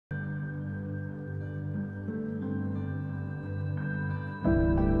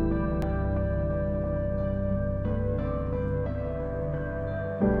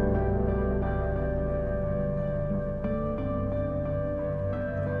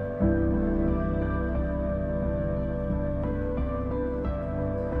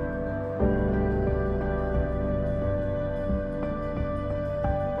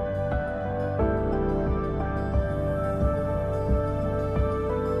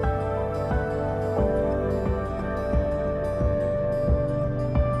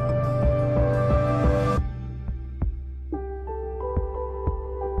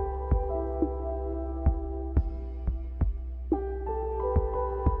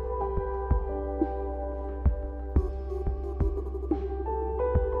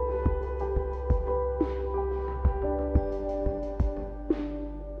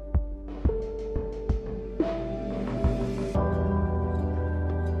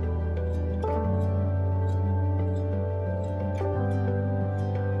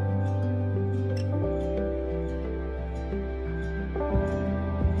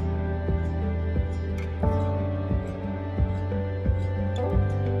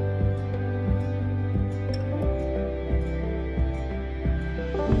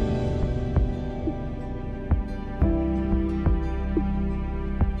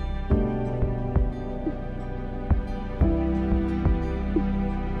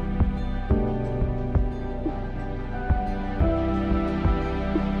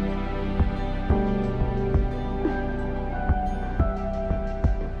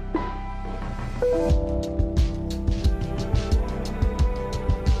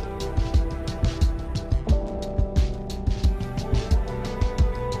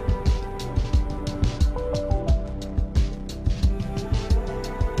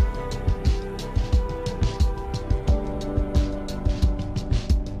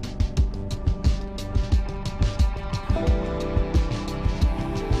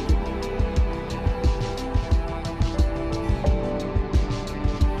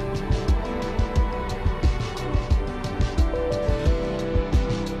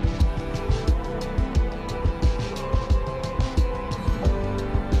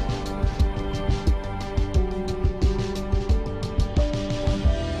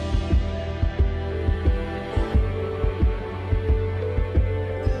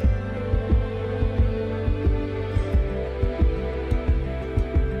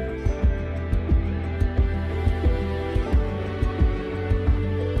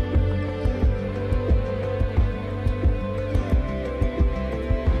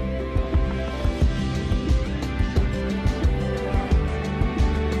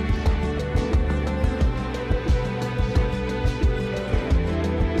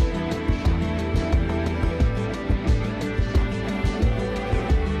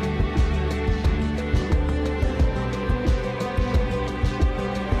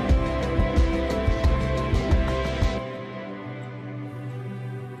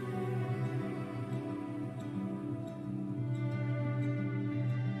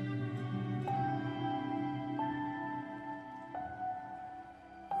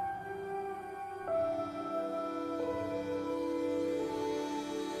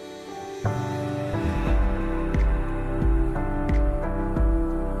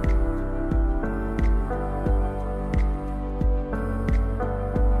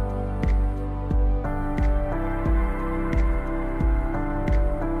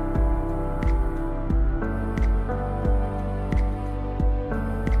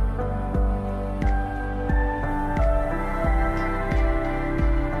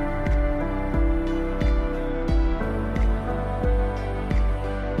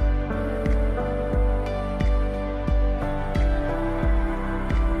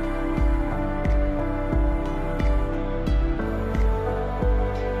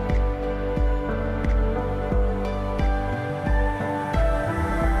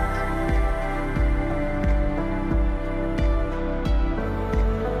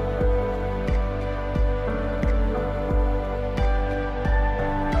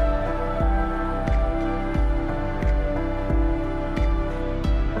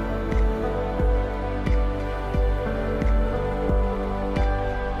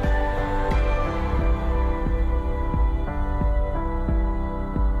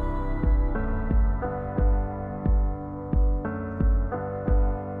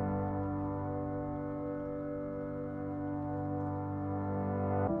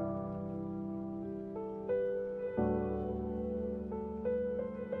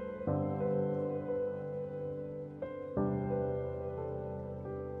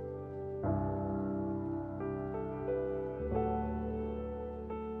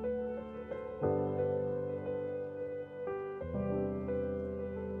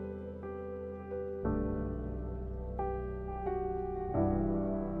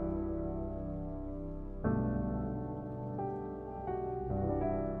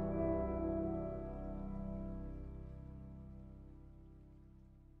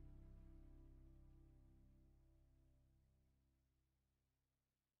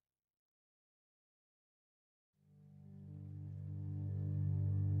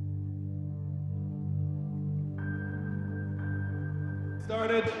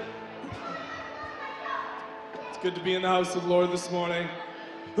Started. It's good to be in the house of the Lord this morning.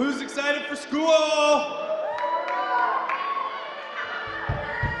 Who's excited for school?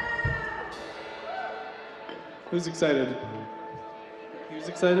 Who's excited? Who's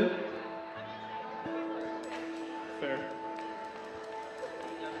excited? Fair.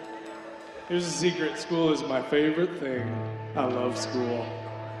 Here's a secret. School is my favorite thing. I love school.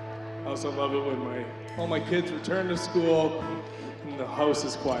 I also love it when all my kids return to school and the house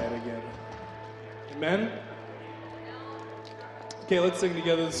is quiet again. Amen? Okay, let's sing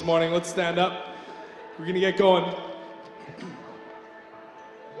together this morning. Let's stand up. We're going to get going. Put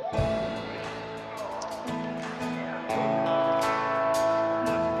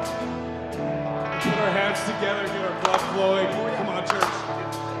our hands together, get our blood flowing. Come on, church.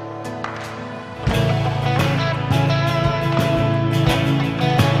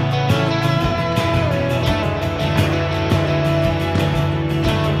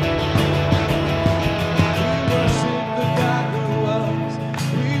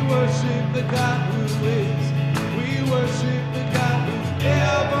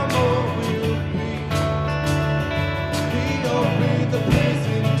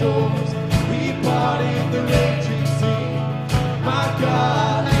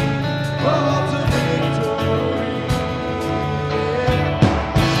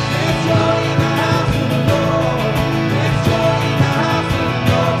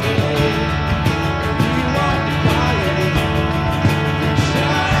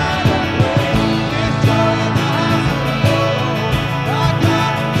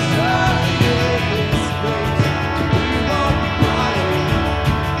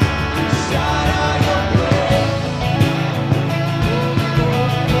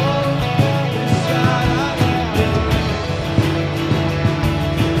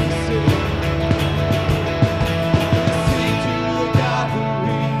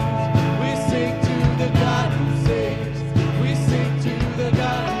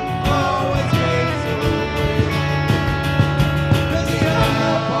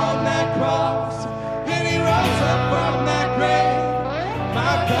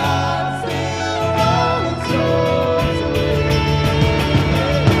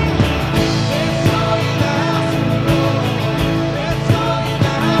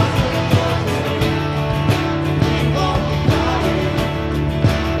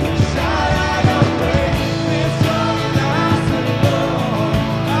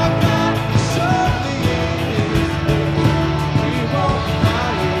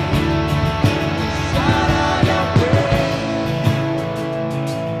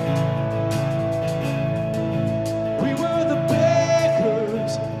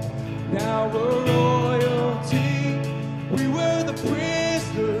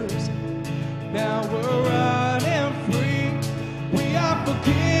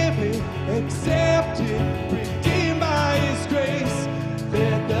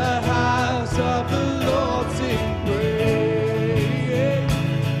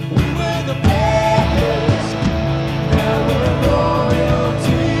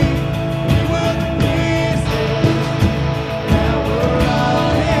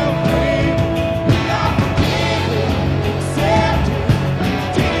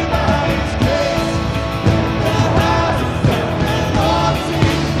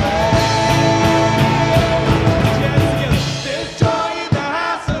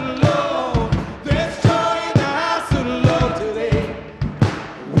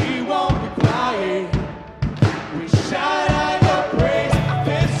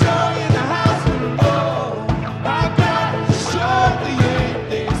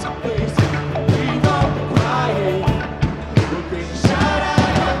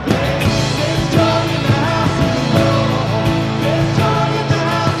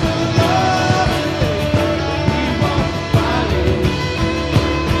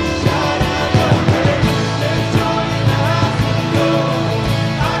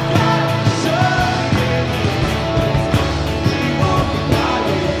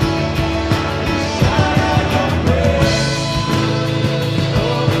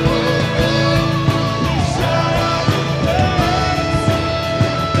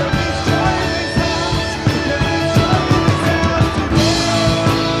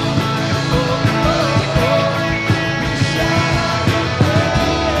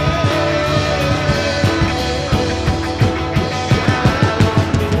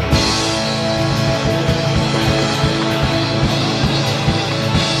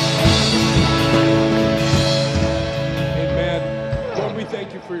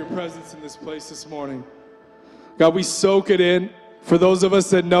 This morning. God, we soak it in. For those of us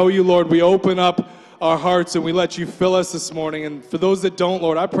that know you, Lord, we open up our hearts and we let you fill us this morning. And for those that don't,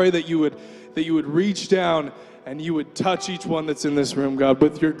 Lord, I pray that you would reach down and you would touch each one that's in this room, God,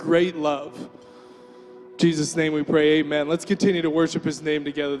 with your great love. In Jesus' name we pray, amen. Let's continue to worship his name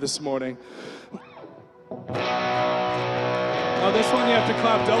together this morning. Now this one you have to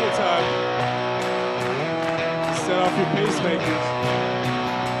clap double time. Set off your pacemakers.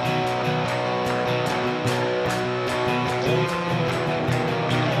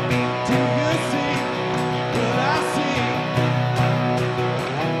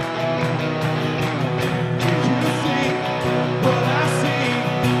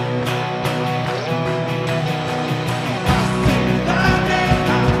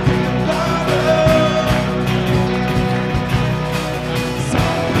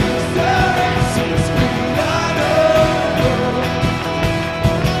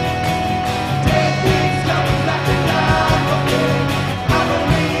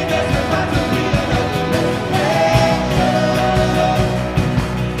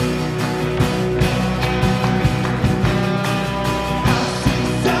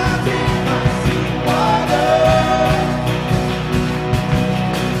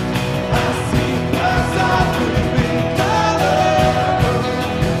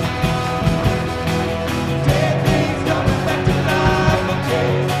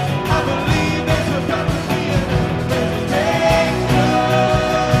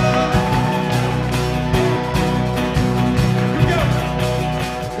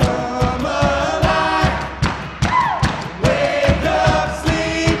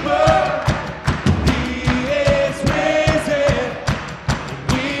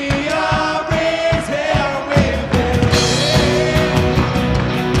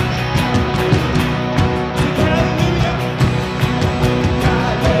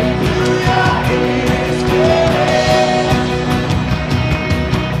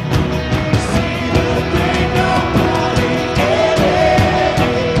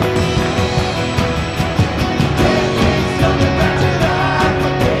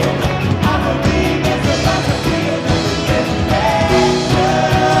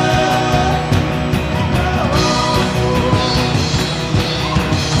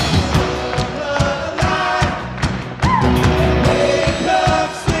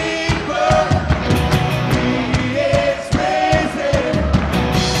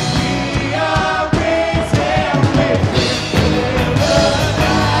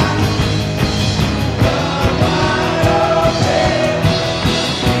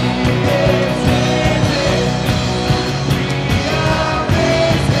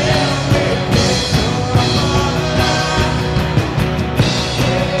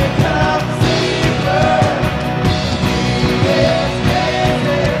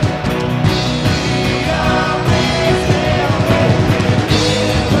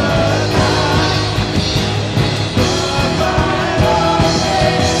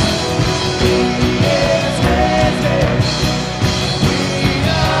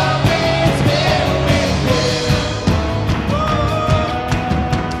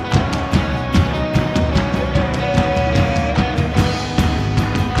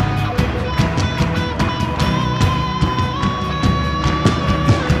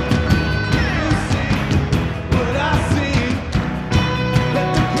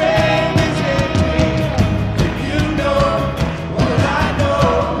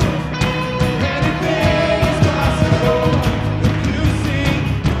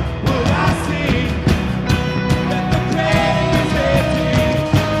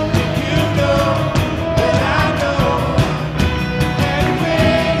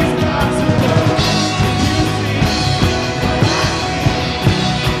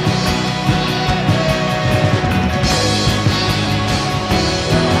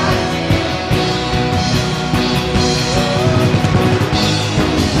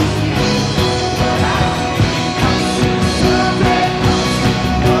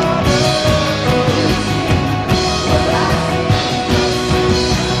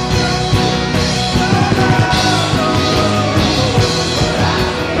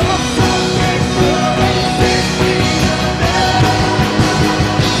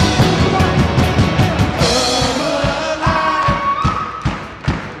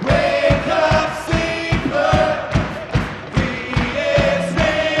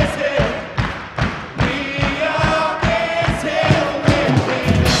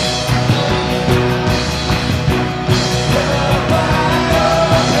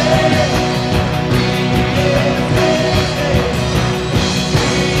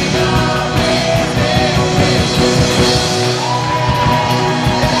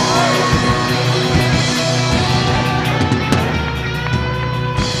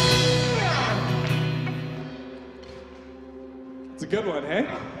 good one, hey?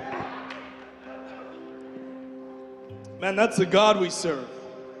 Man, that's the God we serve.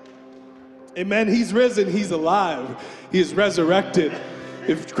 Amen. He's risen. He's alive. He is resurrected.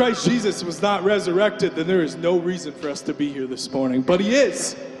 If Christ Jesus was not resurrected, then there is no reason for us to be here this morning. But he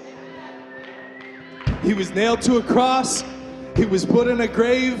is. He was nailed to a cross. He was put in a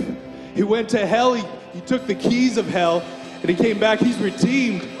grave. He went to hell. He took the keys of hell, and he came back. He's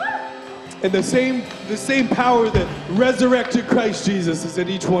redeemed. And the same power that resurrected Christ Jesus is in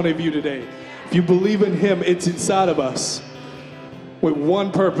each one of you today. If you believe in him, it's inside of us with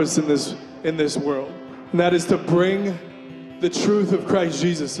one purpose in this world, and that is to bring the truth of Christ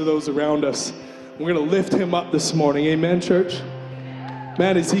Jesus to those around us. We're going to lift him up this morning. Amen, church?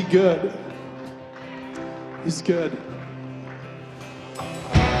 Man, is he good? He's good.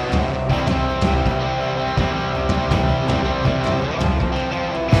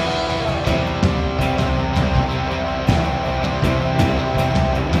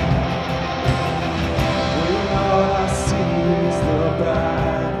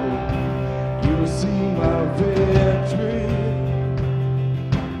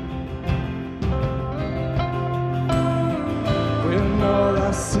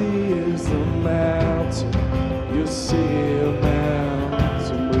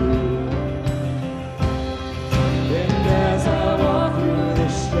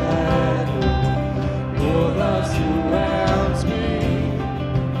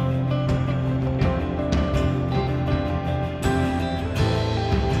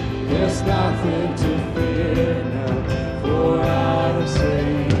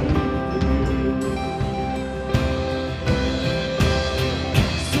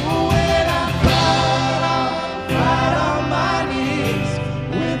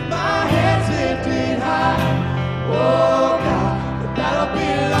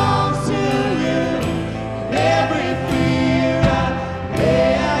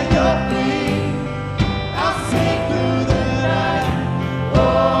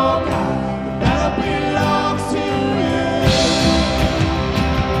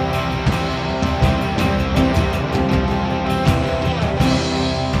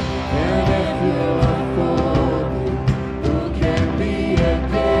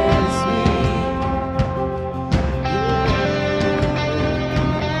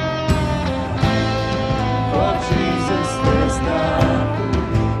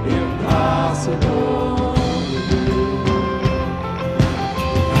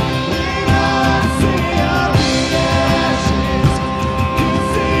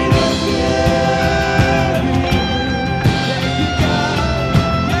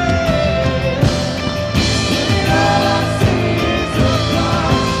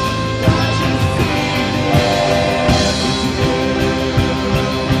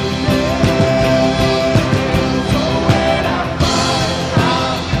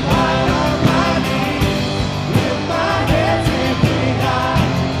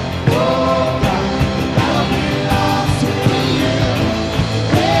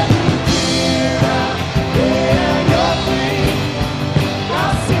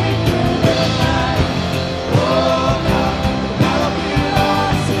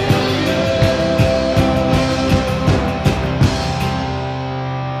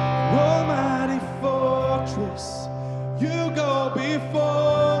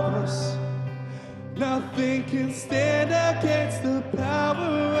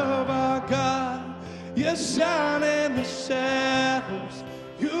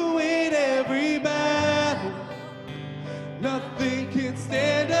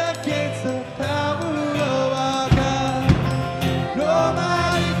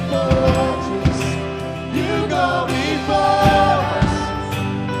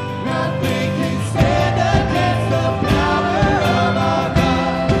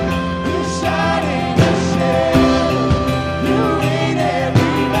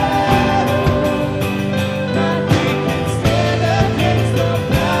 Against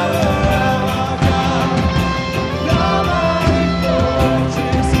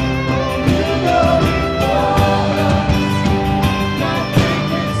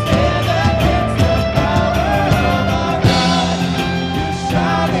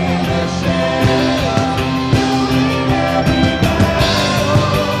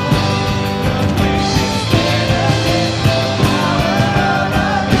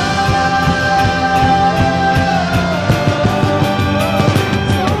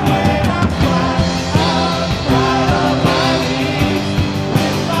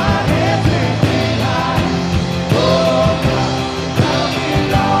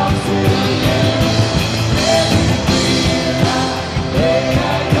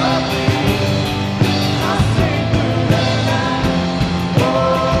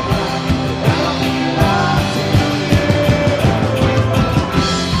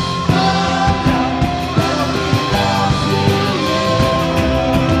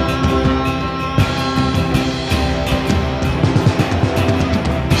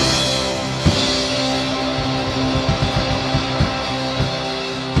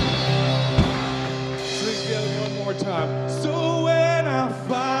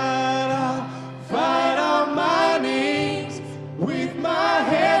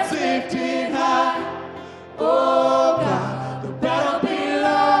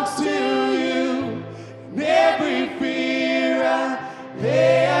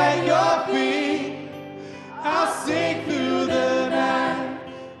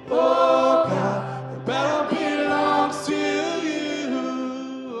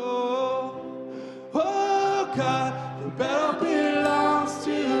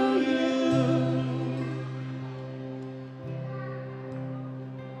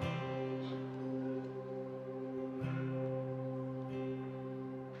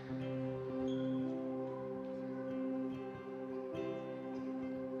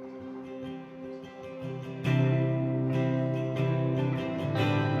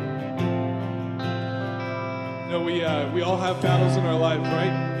know, we all have battles in our life,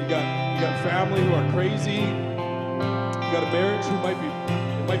 right? You got family who are crazy. You got a marriage who might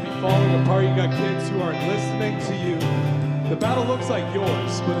be falling apart. You got kids who aren't listening to you. The battle looks like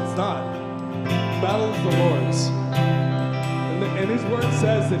yours, but it's not. The battle is the Lord's. And His Word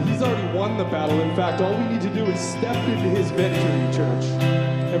says that He's already won the battle. In fact, all we need to do is step into His victory, church.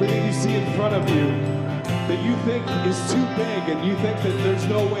 Everything you see in front of you that you think is too big and you think that there's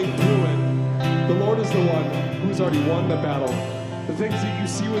no way through it, the Lord is the one who's already won the battle. The things that you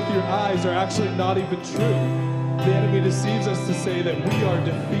see with your eyes are actually not even true. The enemy deceives us to say that we are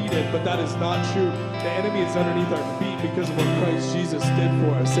defeated, but that is not true. The enemy is underneath our feet because of what Christ Jesus did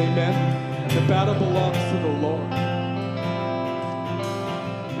for us. Amen? The battle belongs to the Lord.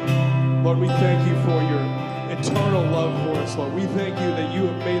 Lord, we thank you for your eternal love for us, Lord. We thank you that you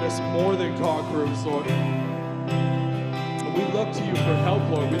have made us more than conquerors, Lord. And we look to you for help,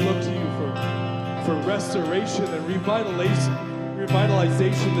 Lord. We look to you for restoration and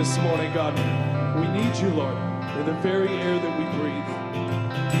revitalization this morning, God. We need you, Lord. You're the very air that we breathe.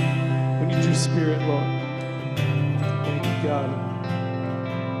 We need your Spirit, Lord. Thank you, God.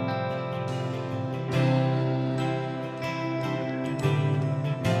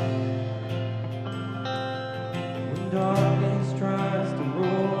 Darkness tries to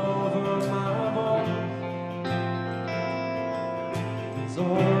roll over my bones.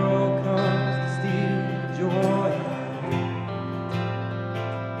 Sorrow comes to steal joy.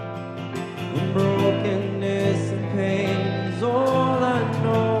 When brokenness and pain is all I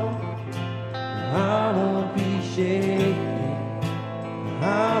know, I won't be shaken.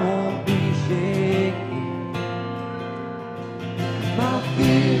 I won't be shaken. My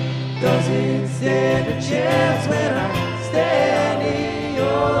fear doesn't stand a chance when I stand in your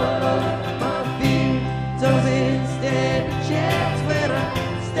love. My fear doesn't stand a chance when I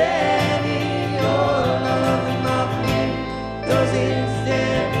stand in your love. And my fear doesn't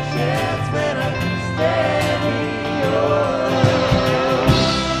stand a chance when I stand in your love.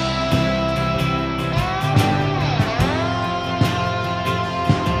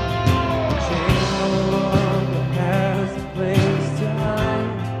 Chain no longer has a place to hide.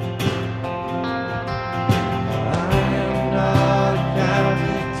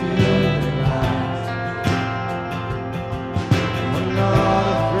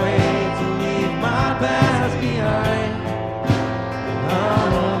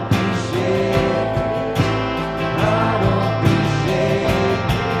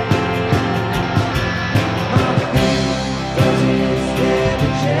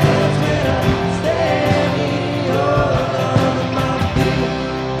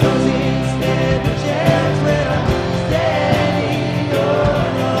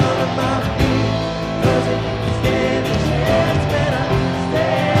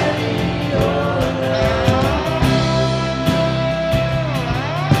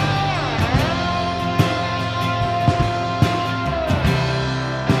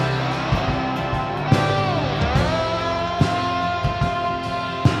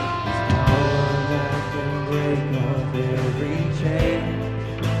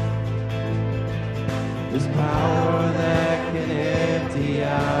 There's power that can empty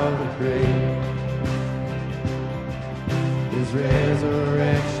out the grave. There's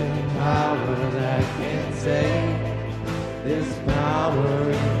resurrection power that can save. There's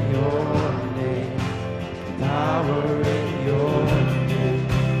power in your name. Power in your name.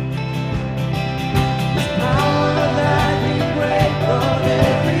 There's power that can break on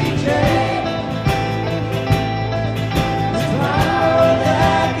every chain. There's power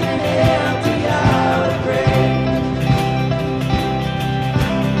that can empty out a grave.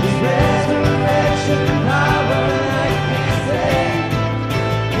 There's resurrection power that can save.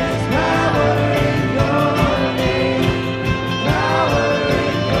 There's power in your name. Power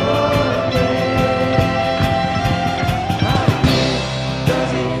in your name. My fear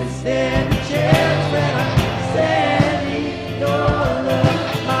doesn't stand a chance when I stand in your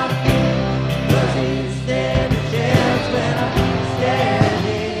love. My fear doesn't stand a chance when I stand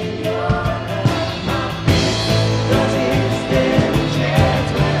in your love. My fear doesn't stand a chance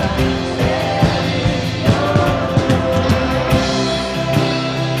when I stand in your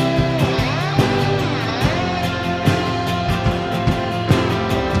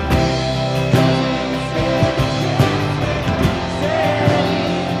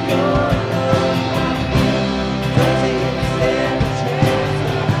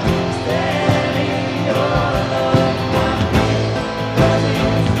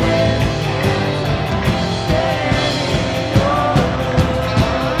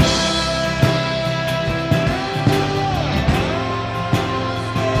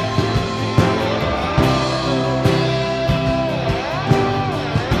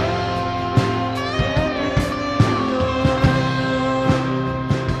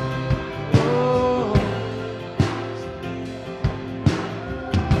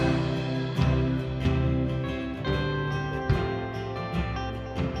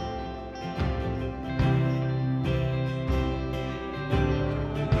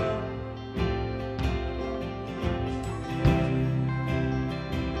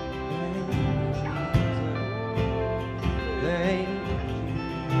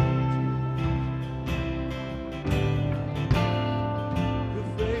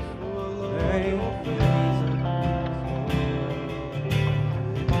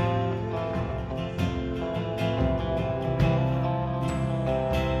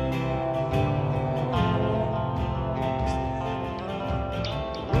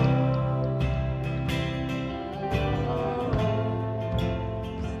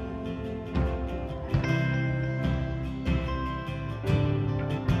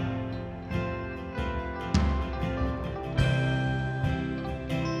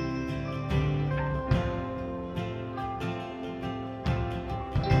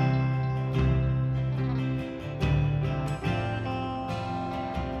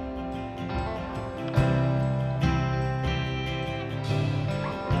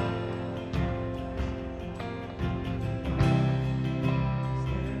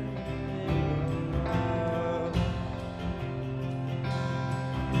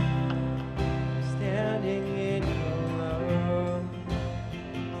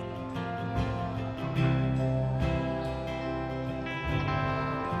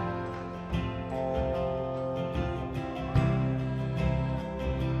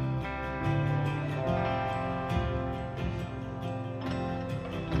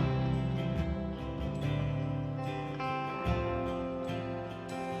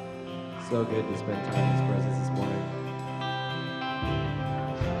So good to spend time in His presence this morning.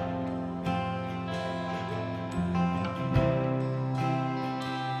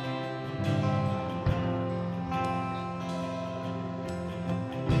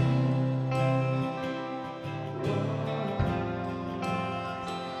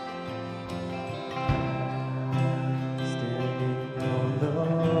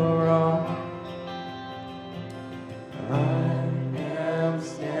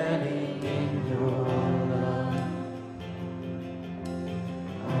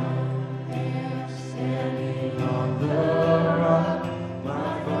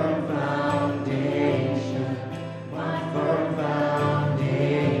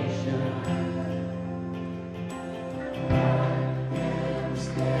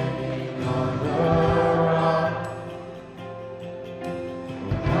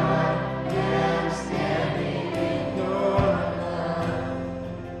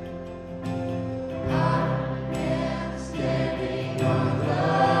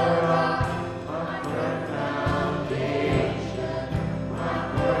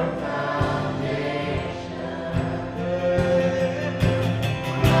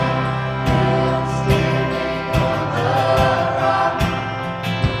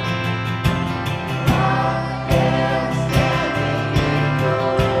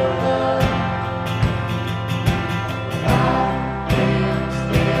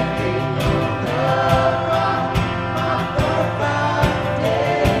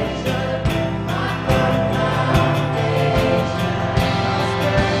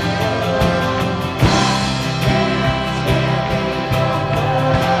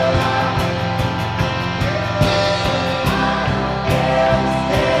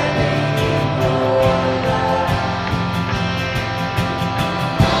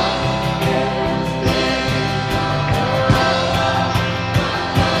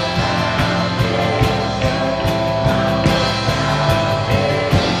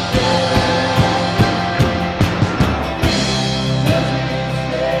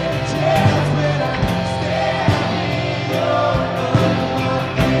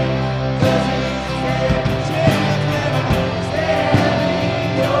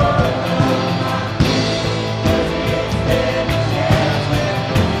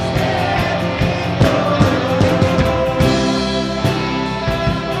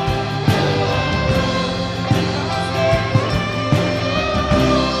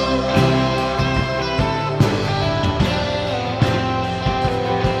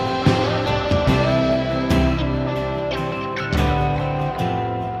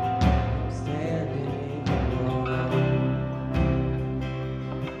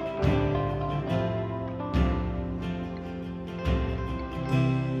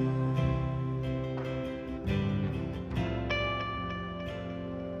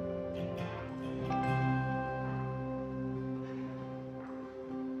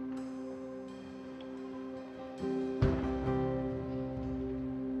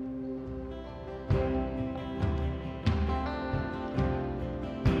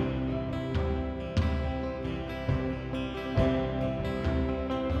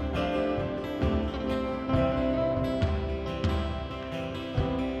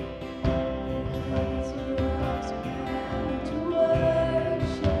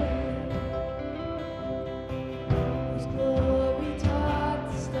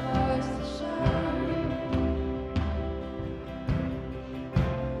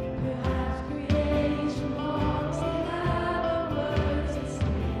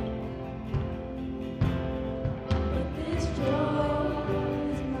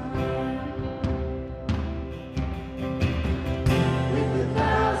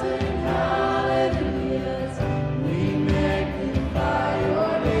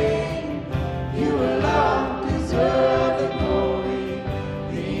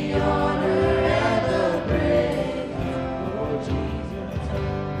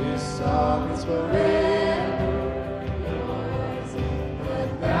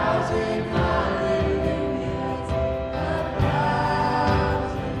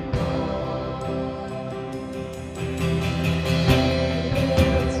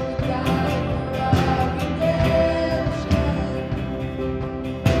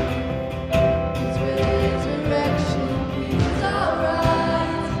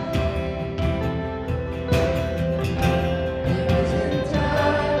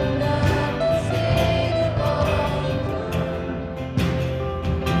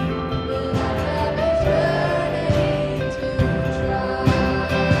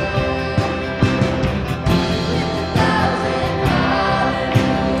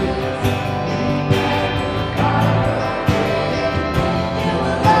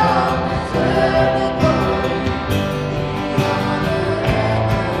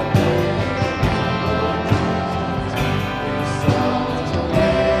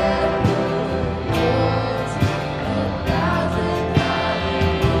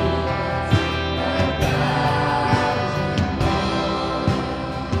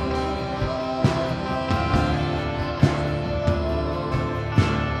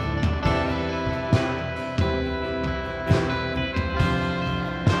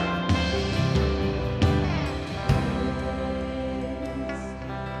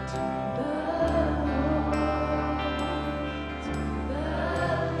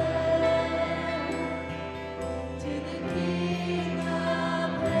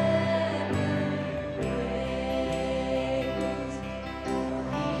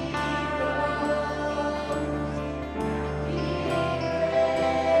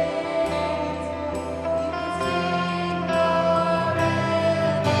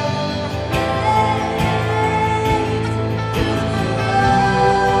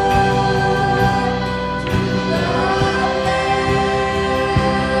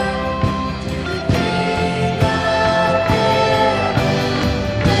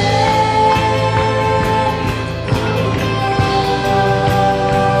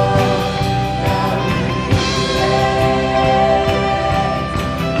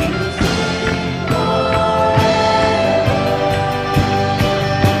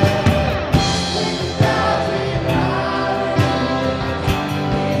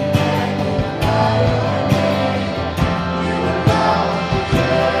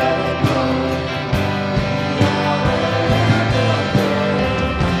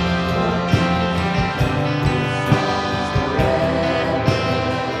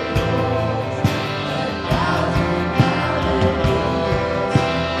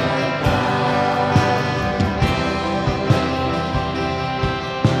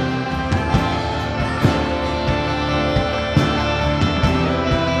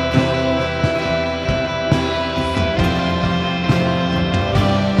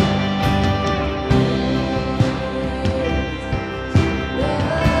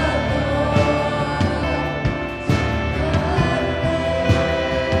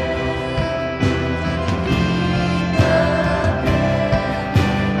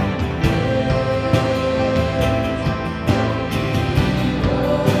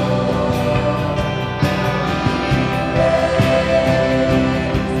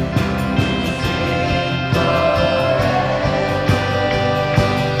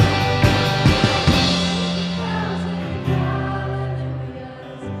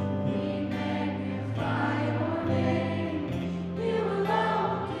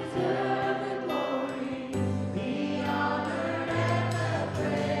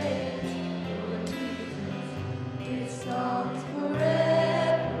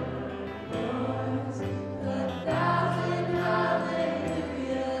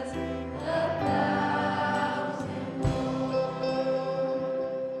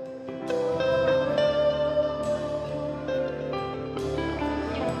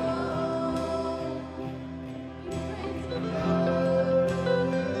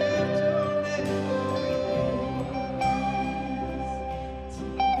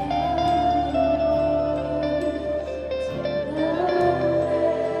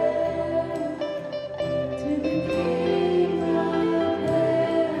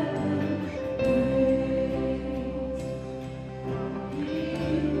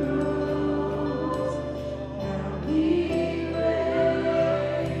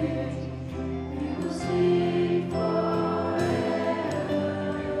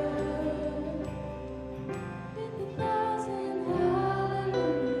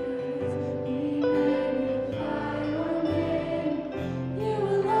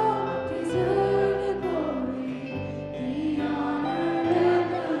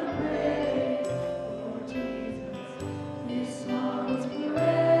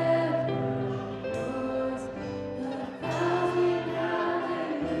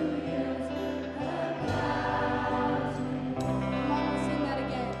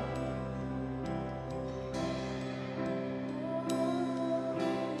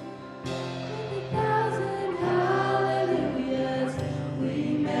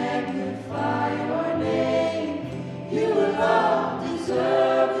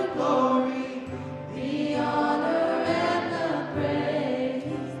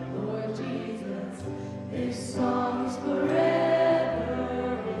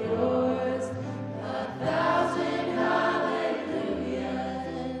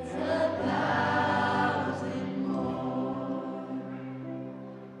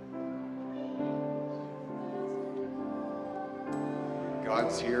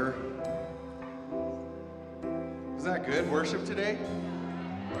 God's here. Isn't that good, worship today?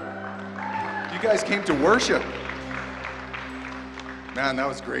 You guys came to worship. Man, that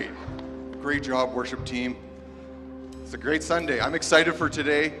was great. Great job, worship team. It's a great Sunday. I'm excited for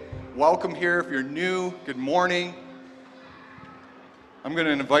today. Welcome here. If you're new, good morning. I'm going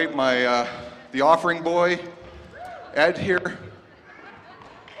to invite my the offering boy, Ed, here.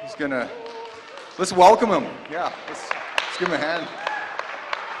 He's going to, let's welcome him. Yeah, let's give him a hand.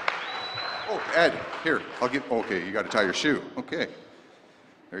 Oh, Ed, here, I'll give, okay, you got to tie your shoe. Okay,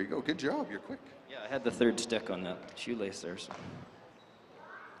 there you go. Good job, you're quick. Yeah, I had the third stick on that shoelace there. So.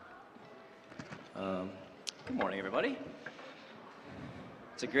 Good morning, everybody.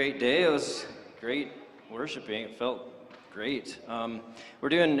 It's a great day. It was great worshiping. It felt great. We're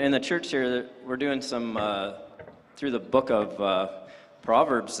doing, in the church here, we're doing some, through the book of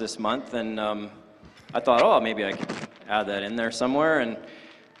Proverbs this month, and I thought, oh, maybe I could add that in there somewhere,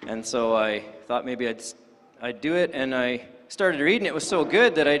 and so I thought maybe I'd do it, and I started reading. It was so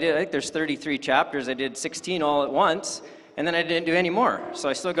good that I think there's 33 chapters. I did 16 all at once, and then I didn't do any more. So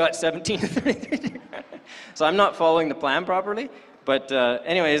I still got 17 to 33. So I'm not following the plan properly. But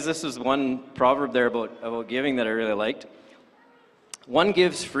anyways, this was one proverb there about giving that I really liked. One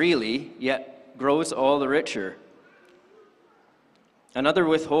gives freely, yet grows all the richer. Another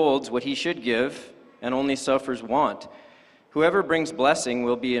withholds what he should give, and only suffers want. Whoever brings blessing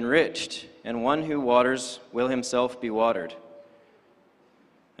will be enriched, and one who waters will himself be watered.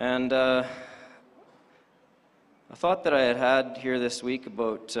 And a thought that I had here this week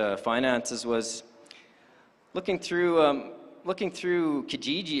about finances was looking through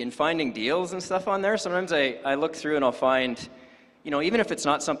Kijiji and finding deals and stuff on there. Sometimes I look through and I'll find, even if it's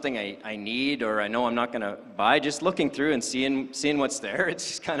not something I need or I know I'm not going to buy, just looking through and seeing what's there. It's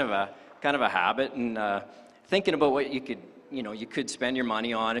just kind of a habit, and thinking about what you could spend your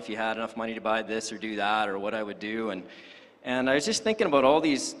money on if you had enough money to buy this or do that, or what I would do. And I was just thinking about all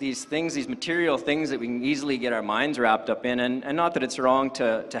these things, these material things that we can easily get our minds wrapped up in. And not that it's wrong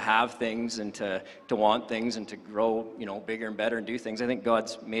to have things and to want things and to grow, bigger and better and do things. I think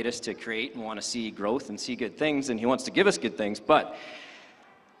God's made us to create and want to see growth and see good things, and He wants to give us good things. But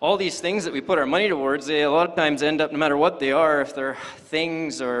all these things that we put our money towards, they a lot of times end up, no matter what they are, if they're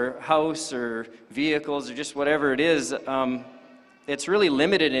things or house or vehicles or just whatever it is, it's really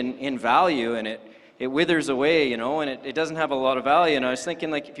limited in value, and it withers away, and it doesn't have a lot of value. And I was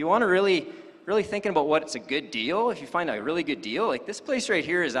thinking, if you want to really thinking about what it's a good deal, if you find a really good deal, this place right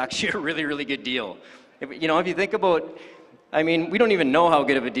here is actually a really, really good deal. If you think about, we don't even know how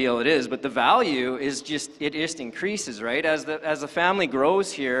good of a deal it is, but the value is just increases, right? As the family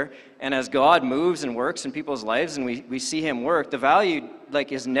grows here, and as God moves and works in people's lives, and we see Him work, the value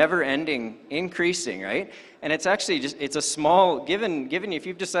is never ending increasing, right? And it's actually it's a small, given if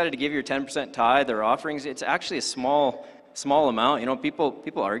you've decided to give your 10% tithe or offerings, it's actually a small amount.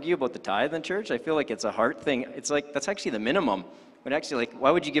 People argue about the tithe in church. I feel like it's a heart thing. It's that's actually the minimum. But actually,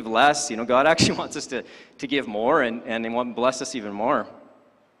 why would you give less? God actually wants us to give more, and He wants to bless us even more.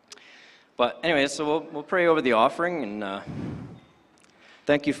 But anyway, so we'll pray over the offering, and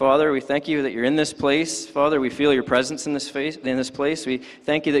thank you, Father. We thank you that you're in this place. Father, we feel your presence in this place. We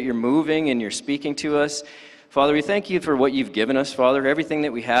thank you that you're moving and you're speaking to us. Father, we thank you for what you've given us, Father, everything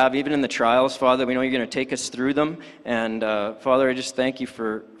that we have, even in the trials, Father. We know you're going to take us through them. And, Father, I just thank you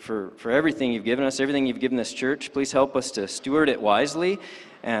for everything you've given us, everything you've given this church. Please help us to steward it wisely,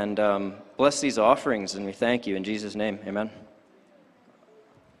 and bless these offerings. And we thank you in Jesus' name. Amen.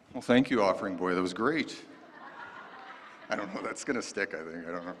 Well, thank you, offering boy. That was great. I don't know. That's going to stick, I think.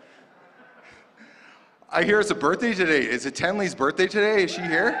 I don't know. I hear it's a birthday today. Is it Tenley's birthday today? Is she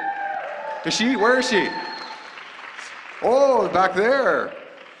here? Where is she? Oh, back there.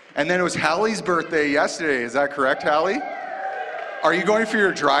 And then it was Hallie's birthday yesterday. Is that correct, Hallie? Are you going for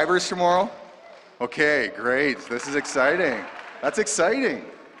your drivers tomorrow? Okay, great. This is exciting. That's exciting.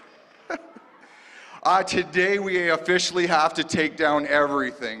 Today we officially have to take down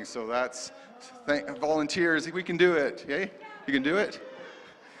everything. So that's, volunteers, we can do it. Okay? You can do it?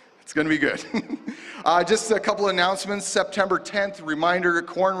 It's going to be good. Just a couple announcements. September 10th, reminder,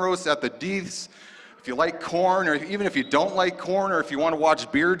 corn roast at the Deeths. If you like corn, or even if you don't like corn, or if you want to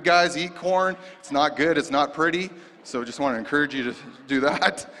watch beard guys eat corn, it's not good, it's not pretty. So just want to encourage you to do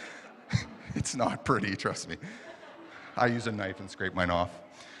that. It's not pretty, trust me. I use a knife and scrape mine off.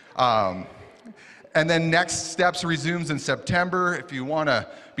 And then Next Steps resumes in September. If you want to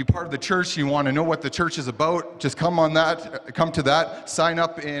be part of the church, you want to know what the church is about, just come to that. Sign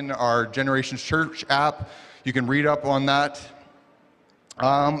up in our Generations Church app. You can read up on that.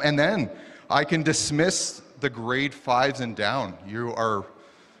 And then I can dismiss the grade 5s and down. You are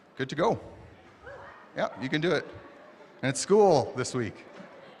good to go. Yeah, you can do it. And it's school this week.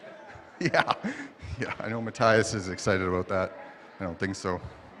 Yeah, I know Matthias is excited about that. I don't think so.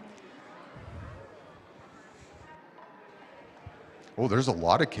 Oh, there's a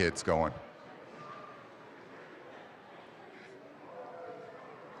lot of kids going.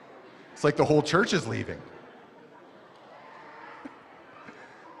 It's like the whole church is leaving.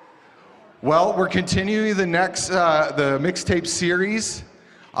 Well, we're continuing the mixtape series.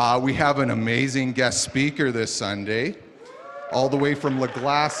 We have an amazing guest speaker this Sunday, all the way from La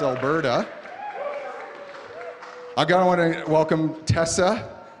Glace, Alberta. I want to welcome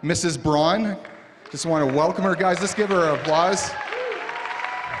Tessa, Mrs. Braun. Just want to welcome her, guys. Let's give her an applause.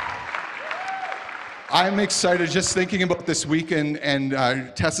 I'm excited just thinking about this weekend, and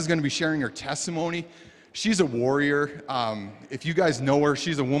Tessa's going to be sharing her testimony. She's a warrior. If you guys know her,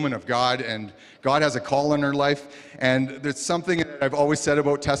 she's a woman of God, and God has a call in her life. And there's something that I've always said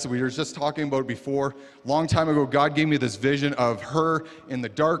about Tessa. We were just talking about it before. Long time ago, God gave me this vision of her in the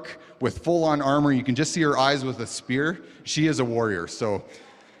dark with full-on armor. You can just see her eyes with a spear. She is a warrior. So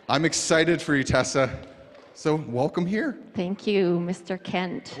I'm excited for you, Tessa. So welcome here. Thank you, Mr.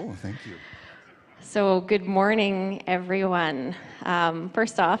 Kent. Oh, thank you. So good morning, everyone.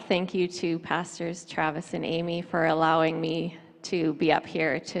 First off, thank you to Pastors Travis and Amy for allowing me to be up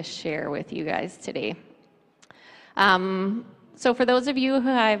here to share with you guys today. So for those of you who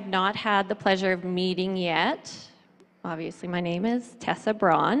I've not had the pleasure of meeting yet, obviously my name is Tessa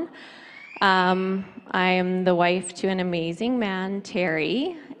Braun. I am the wife to an amazing man,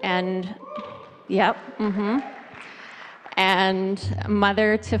 Terry, and and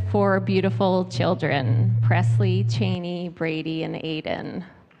mother to 4 beautiful children, Presley, Cheney, Brady, and Aiden.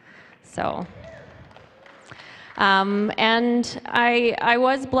 So, and I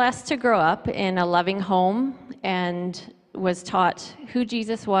was blessed to grow up in a loving home and was taught who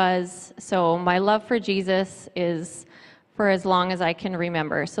Jesus was. So my love for Jesus is for as long as I can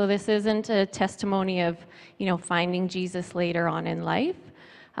remember. So this isn't a testimony of, finding Jesus later on in life.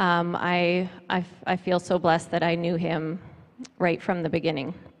 I feel so blessed that I knew him right from the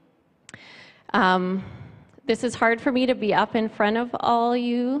beginning. This is hard for me to be up in front of all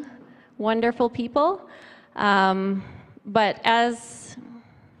you wonderful people, but as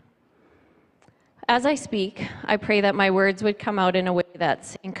I speak, I pray that my words would come out in a way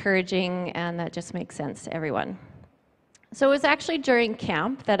that's encouraging and that just makes sense to everyone. So it was actually during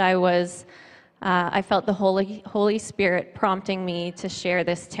camp that I felt the Holy Spirit prompting me to share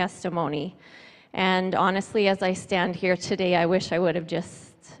this testimony. And honestly, as I stand here today, I wish I would have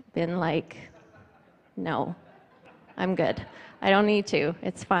just been like, no, I'm good. I don't need to.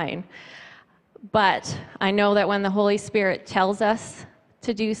 It's fine. But I know that when the Holy Spirit tells us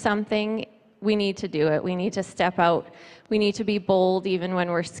to do something, we need to do it. We need to step out. We need to be bold even when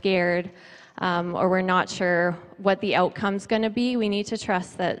we're scared or we're not sure what the outcome's going to be. We need to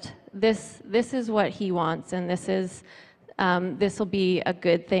trust that this is what he wants, and this will be a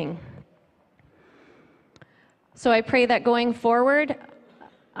good thing. So I pray that going forward,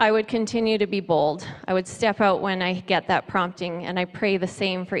 I would continue to be bold. I would step out when I get that prompting, and I pray the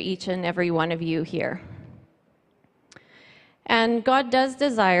same for each and every one of you here. And God does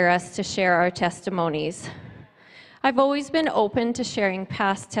desire us to share our testimonies. I've always been open to sharing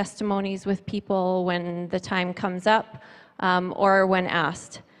past testimonies with people when the time comes up or when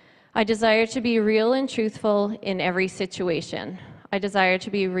asked. I desire to be real and truthful in every situation. I desire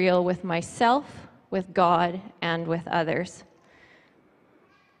to be real with myself, with God, and with others.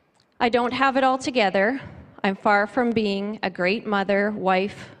 I don't have it all together. I'm far from being a great mother,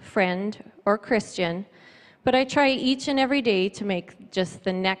 wife, friend, or Christian, but I try each and every day to make just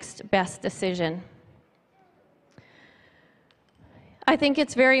the next best decision. I think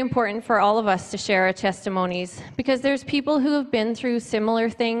it's very important for all of us to share our testimonies because there's people who have been through similar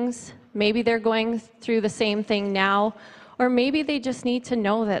things. Maybe they're going through the same thing now, or maybe they just need to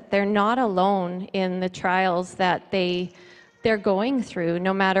know that they're not alone in the trials that they're going through,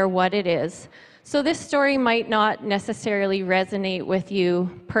 no matter what it is. So this story might not necessarily resonate with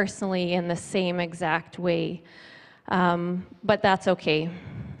you personally in the same exact way, but that's okay.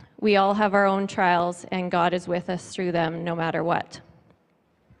 We all have our own trials, and God is with us through them no matter what.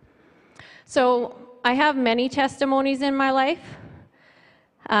 So I have many testimonies in my life.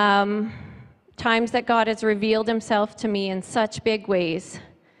 Times that God has revealed himself to me in such big ways,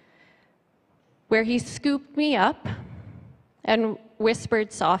 where he scooped me up and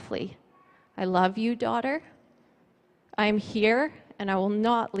whispered softly, "I love you, daughter. I'm here, and I will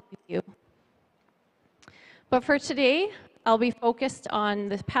not leave you." But for today, I'll be focused on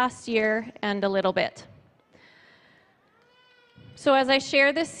the past year and a little bit. So as I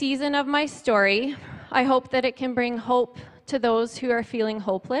share this season of my story, I hope that it can bring hope to those who are feeling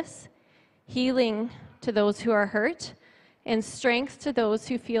hopeless, healing to those who are hurt, and strength to those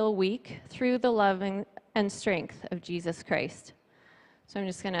who feel weak through the love and strength of Jesus Christ. So I'm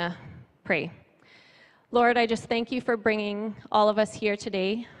just going to pray. Lord, I just thank you for bringing all of us here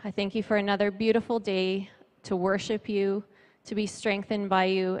today. I thank you for another beautiful day to worship you, to be strengthened by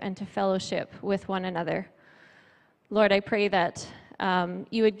you, and to fellowship with one another. Lord, I pray that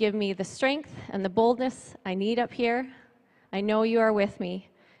you would give me the strength and the boldness I need up here. I know you are with me.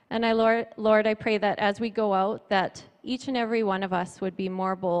 And Lord, I pray that as we go out, that each and every one of us would be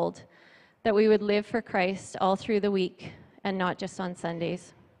more bold, that we would live for Christ all through the week and not just on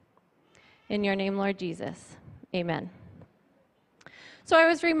Sundays. In your name, Lord Jesus, amen. So I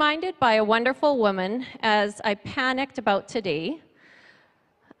was reminded by a wonderful woman as I panicked about today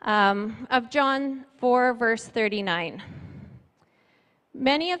of John 4, verse 39.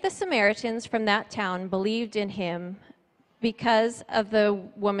 Many of the Samaritans from that town believed in him because of the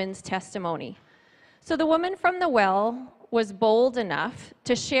woman's testimony. So the woman from the well was bold enough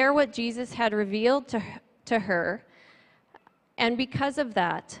to share what Jesus had revealed to her, and because of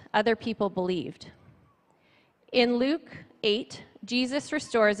that, other people believed. In Luke 8, Jesus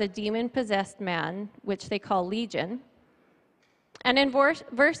restores a demon-possessed man, which they call Legion, and in verse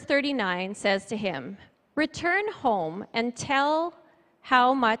 39 says to him, "Return home and tell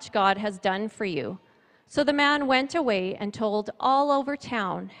how much God has done for you." So the man went away and told all over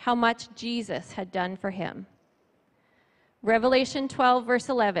town how much Jesus had done for him. Revelation 12, verse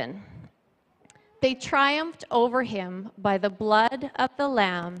 11. They triumphed over him by the blood of the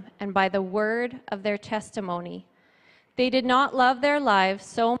Lamb and by the word of their testimony. They did not love their lives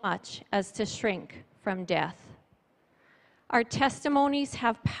so much as to shrink from death. Our testimonies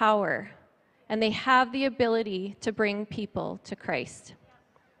have power, and they have the ability to bring people to Christ.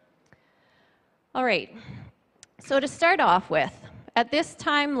 All right, so to start off with, at this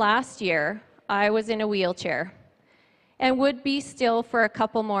time last year, I was in a wheelchair and would be still for a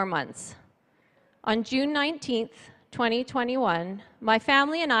couple more months. On June 19th, 2021, my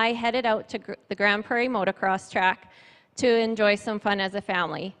family and I headed out to the Grand Prairie motocross track to enjoy some fun as a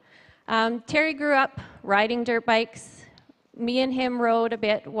family. Terry grew up riding dirt bikes. Me and him rode a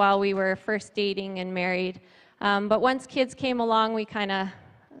bit while we were first dating and married. But once kids came along, we kind of,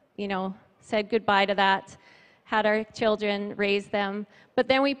 said goodbye to that, had our children, raised them. But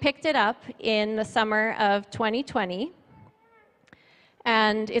then we picked it up in the summer of 2020,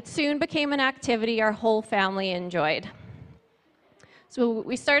 and it soon became an activity our whole family enjoyed. So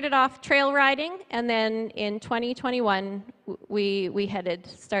we started off trail riding, and then in 2021, we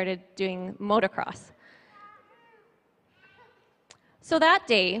started doing motocross. So that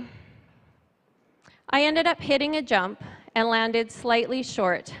day, I ended up hitting a jump and landed slightly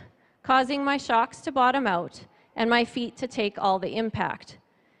short, causing my shocks to bottom out and my feet to take all the impact.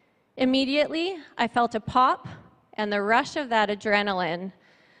 Immediately, I felt a pop, and the rush of that adrenaline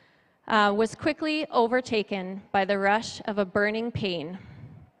was quickly overtaken by the rush of a burning pain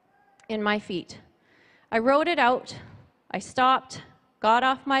in my feet. I rode it out, I stopped, got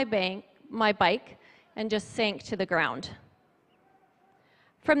off my bike, and just sank to the ground.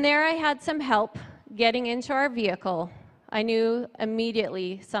 From there, I had some help getting into our vehicle. I knew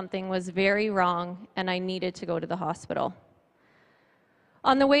immediately something was very wrong and I needed to go to the hospital.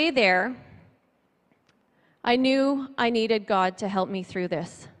 On the way there, I knew I needed God to help me through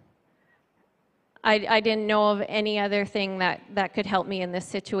this. I didn't know of any other thing that could help me in this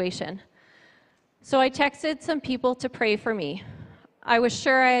situation. So I texted some people to pray for me. I was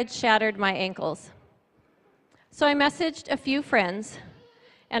sure I had shattered my ankles. So I messaged a few friends,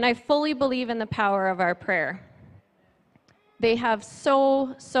 and I fully believe in the power of our prayer. They have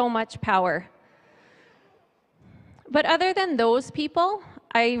so much power. But other than those people,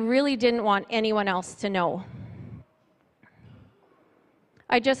 I really didn't want anyone else to know.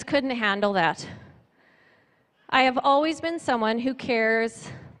 I just couldn't handle that. I have always been someone who cares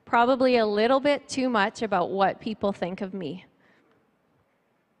probably a little bit too much about what people think of me.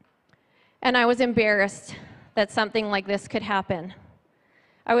 And I was embarrassed that something like this could happen.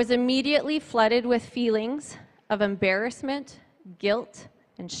 I was immediately flooded with feelings of embarrassment, guilt,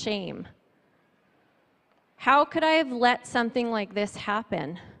 and shame. How could I have let something like this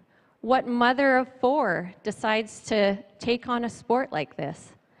happen? What mother of 4 decides to take on a sport like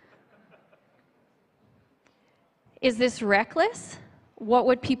this? Is this reckless? What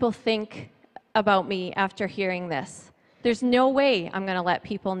would people think about me after hearing this? There's no way I'm going to let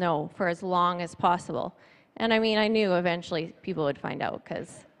people know for as long as possible. And I mean, I knew eventually people would find out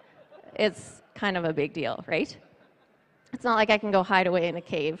because it's kind of a big deal, right? It's not like I can go hide away in a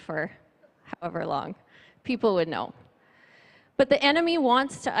cave for however long. People would know. But the enemy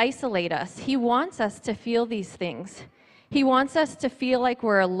wants to isolate us. He wants us to feel these things. He wants us to feel like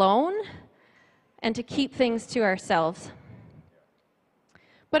we're alone and to keep things to ourselves.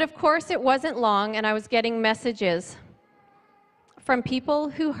 But of course, it wasn't long, and I was getting messages from people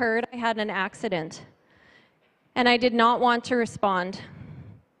who heard I had an accident, and I did not want to respond.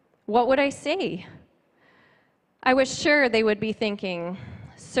 What would I say? I was sure they would be thinking,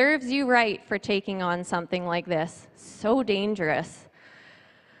 serves you right for taking on something like this. So dangerous.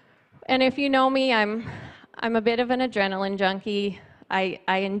 And if you know me, I'm a bit of an adrenaline junkie. I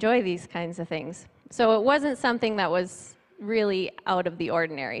enjoy these kinds of things. So it wasn't something that was really out of the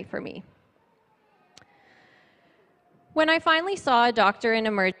ordinary for me. When I finally saw a doctor in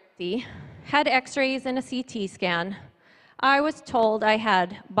emergency, had x-rays and a CT scan, I was told I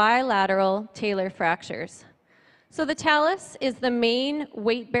had bilateral talar fractures. So the talus is the main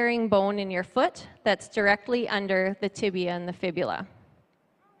weight-bearing bone in your foot that's directly under the tibia and the fibula.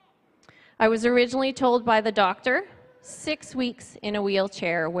 I was originally told by the doctor, 6 weeks in a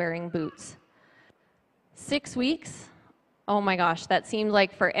wheelchair wearing boots. 6 weeks? Oh my gosh, that seemed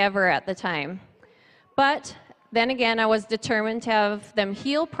like forever at the time. But then again, I was determined to have them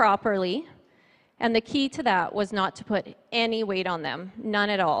heal properly, and the key to that was not to put any weight on them, none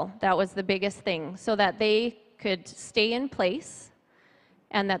at all. That was the biggest thing, so that they could stay in place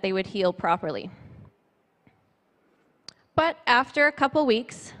and that they would heal properly. But after a couple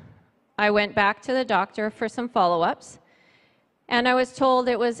weeks, I went back to the doctor for some follow-ups, and I was told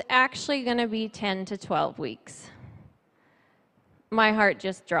it was actually going to be 10 to 12 weeks. My heart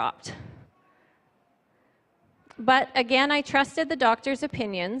just dropped. But again, I trusted the doctor's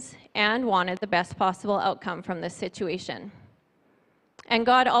opinions and wanted the best possible outcome from this situation. And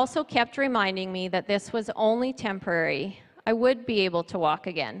God also kept reminding me that this was only temporary. I would be able to walk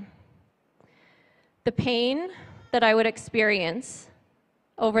again. The pain that I would experience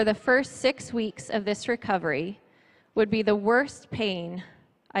over the first 6 weeks of this recovery would be the worst pain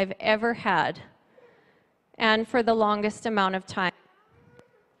I've ever had, and for the longest amount of time.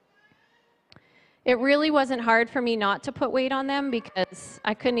 It really wasn't hard for me not to put weight on them because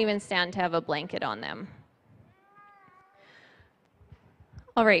I couldn't even stand to have a blanket on them.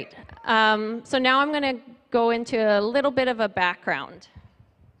 All right, so now I'm going to go into a little bit of a background.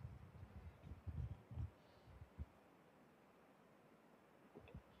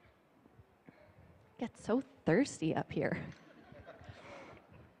 Get so thirsty up here.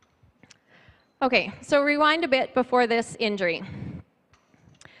 Okay, so rewind a bit before this injury.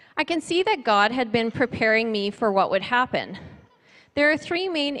 I can see that God had been preparing me for what would happen. There are 3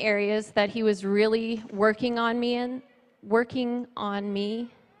 main areas that he was really working on me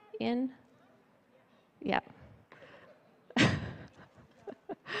in. Yeah.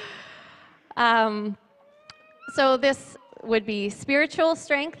 So this would be spiritual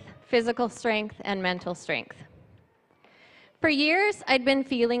strength, physical strength, and mental strength. For years, I'd been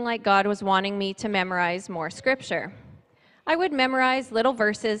feeling like God was wanting me to memorize more scripture. I would memorize little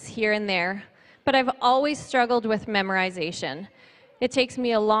verses here and there, but I've always struggled with memorization. It takes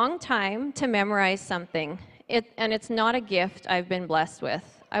me a long time to memorize something, and it's not a gift I've been blessed with.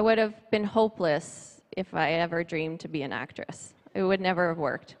 I would have been hopeless if I ever dreamed to be an actress. It would never have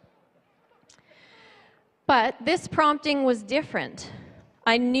worked. But this prompting was different.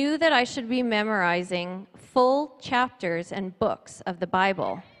 I knew that I should be memorizing full chapters and books of the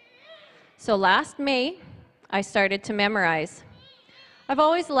Bible. So last May, I started to memorize. I've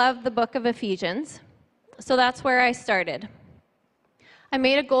always loved the book of Ephesians, so that's where I started. I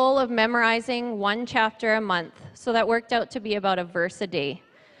made a goal of memorizing 1 chapter a month, so that worked out to be about a verse a day.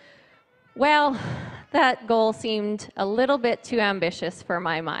 Well, that goal seemed a little bit too ambitious for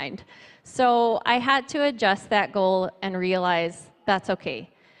my mind, so I had to adjust that goal and realize that's okay.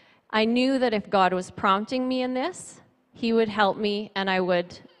 I knew that if God was prompting me in this, he would help me, and I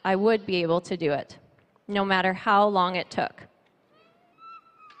would be able to do it, no matter how long it took.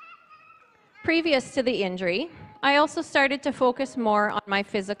 Previous to the injury, I also started to focus more on my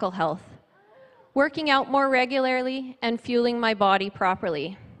physical health, working out more regularly and fueling my body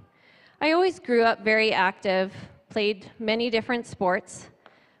properly. I always grew up very active, played many different sports,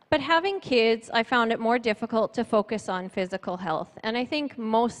 but having kids, I found it more difficult to focus on physical health. And I think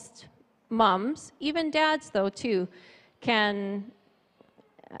most moms, even dads though too, can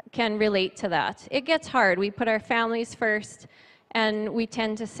relate to that. It gets hard. We put our families first, and we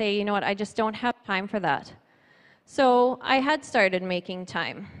tend to say, you know what, I just don't have time for that. So I had started making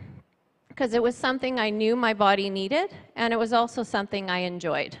time because it was something I knew my body needed, and it was also something I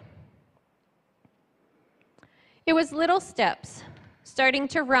enjoyed. It was little steps, starting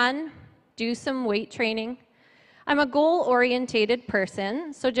to run, do some weight training. I'm a goal-orientated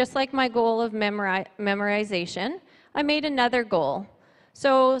person, so just like my goal of memorization, I made another goal.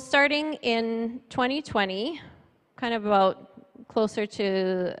 So starting in 2020, kind of about closer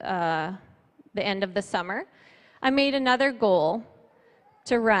to the end of the summer, I made another goal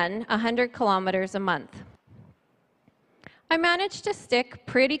to run 100 kilometers a month. I managed to stick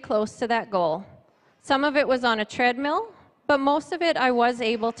pretty close to that goal. Some of it was on a treadmill, but most of it I was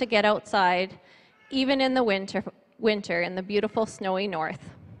able to get outside, even in the winter in the beautiful snowy north.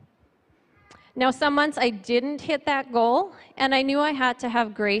 Now, some months I didn't hit that goal, and I knew I had to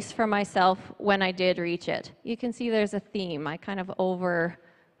have grace for myself when I did reach it. You can see there's a theme. I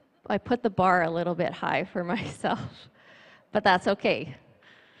put the bar a little bit high for myself, but that's okay.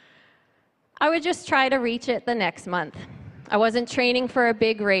 I would just try to reach it the next month. I wasn't training for a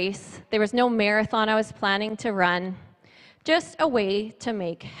big race. There was no marathon I was planning to run. Just a way to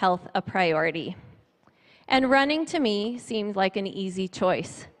make health a priority. And running to me seemed like an easy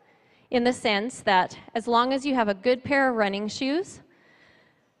choice, in the sense that as long as you have a good pair of running shoes,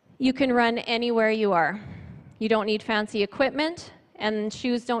 you can run anywhere you are. You don't need fancy equipment, and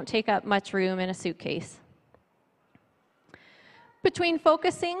shoes don't take up much room in a suitcase. Between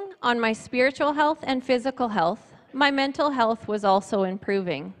focusing on my spiritual health and physical health, my mental health was also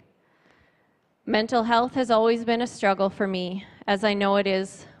improving. Mental health has always been a struggle for me, as I know it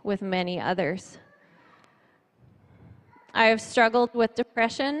is with many others. I have struggled with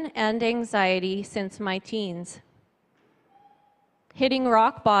depression and anxiety since my teens, hitting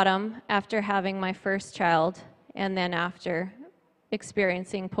rock bottom after having my first child, and then after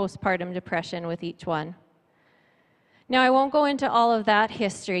experiencing postpartum depression with each one. Now, I won't go into all of that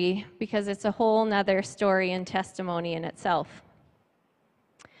history because it's a whole nother story and testimony in itself.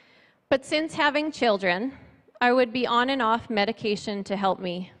 But since having children, I would be on and off medication to help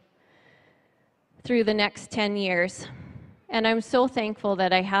me through the next 10 years. And I'm so thankful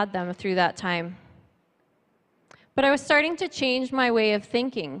that I had them through that time. But I was starting to change my way of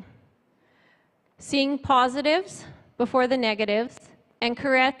thinking, seeing positives before the negatives, and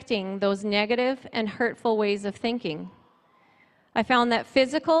correcting those negative and hurtful ways of thinking. I found that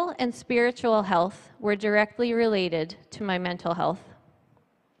physical and spiritual health were directly related to my mental health.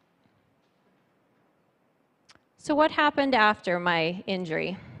 So what happened after my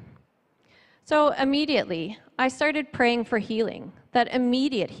injury? So immediately, I started praying for healing, that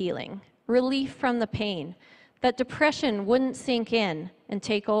immediate healing, relief from the pain, that depression wouldn't sink in and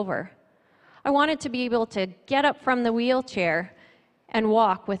take over. I wanted to be able to get up from the wheelchair and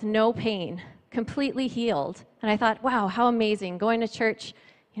walk with no pain, completely healed. And I thought, wow, how amazing, going to church,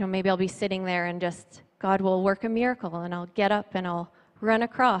 maybe I'll be sitting there and just, God will work a miracle and I'll get up and I'll run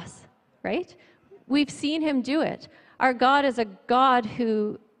across, right? We've seen him do it. Our God is a God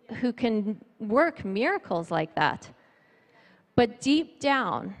who can work miracles like that. But deep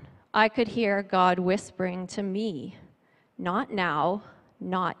down, I could hear God whispering to me, not now,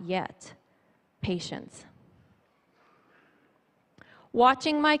 not yet, patience.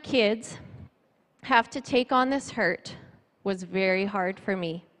 Watching my kids have to take on this hurt was very hard for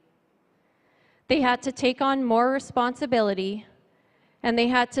me. They had to take on more responsibility, and they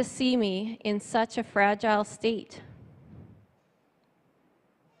had to see me in such a fragile state.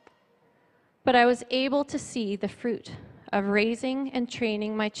 But I was able to see the fruit of raising and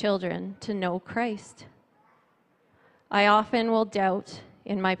training my children to know Christ. I often will doubt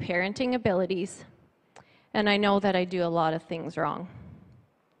in my parenting abilities, and I know that I do a lot of things wrong.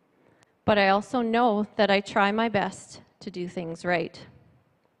 But I also know that I try my best to do things right.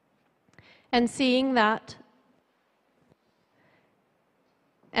 And seeing the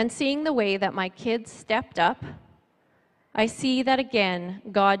way that my kids stepped up, I see that again,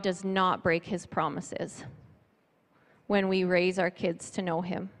 God does not break his promises when we raise our kids to know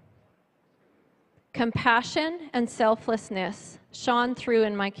him. Compassion and selflessness shone through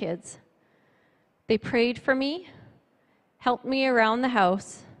in my kids. They prayed for me, helped me around the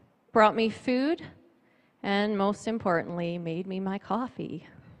house, brought me food, and most importantly, made me my coffee.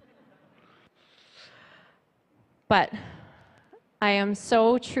 But I am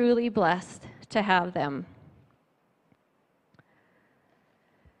so truly blessed to have them.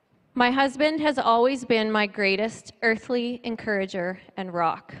 My husband has always been my greatest earthly encourager and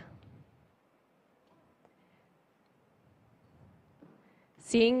rock.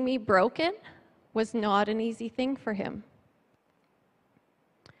 Seeing me broken was not an easy thing for him.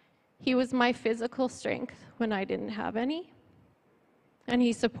 He was my physical strength when I didn't have any, and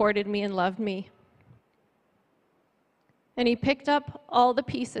he supported me and loved me. And he picked up all the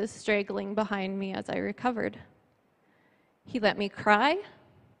pieces straggling behind me as I recovered. He let me cry,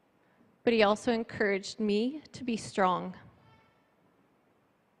 but he also encouraged me to be strong.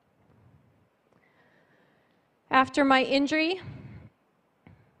 After my injury,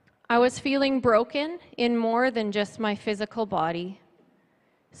 I was feeling broken in more than just my physical body.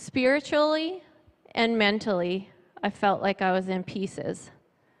 Spiritually and mentally, I felt like I was in pieces.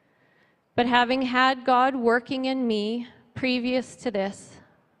 But having had God working in me previous to this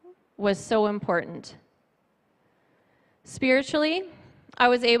was so important. Spiritually, I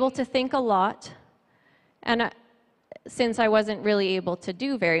was able to think a lot, and since I wasn't really able to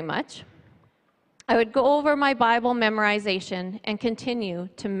do very much, I would go over my Bible memorization and continue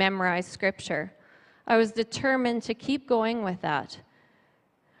to memorize Scripture. I was determined to keep going with that.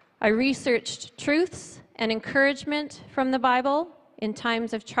 I researched truths and encouragement from the Bible in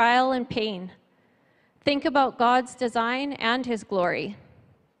times of trial and pain. Think about God's design and His glory.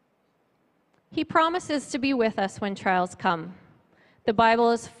 He promises to be with us when trials come. The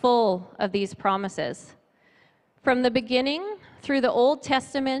Bible is full of these promises. From the beginning through the Old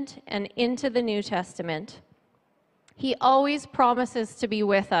Testament and into the New Testament, He always promises to be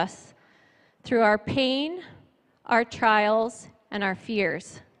with us through our pain, our trials, and our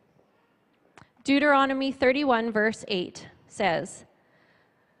fears. Deuteronomy 31 verse 8 says,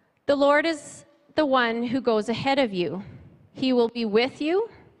 "The Lord is the one who goes ahead of you. He will be with you.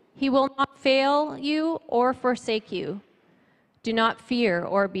 He will not fail you or forsake you. Do not fear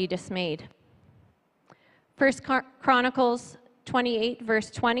or be dismayed." 1 Chronicles 28 verse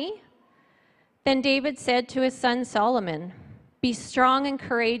 20, "Then David said to his son Solomon, 'Be strong and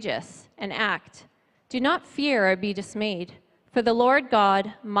courageous and act. Do not fear or be dismayed, for the Lord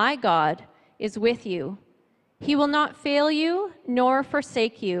God, my God, is with you. He will not fail you nor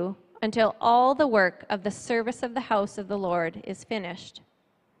forsake you until all the work of the service of the house of the Lord is finished."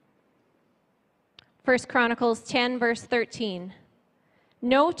 1 Chronicles 10 verse 13,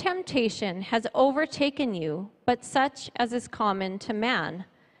 "No temptation has overtaken you but such as is common to man,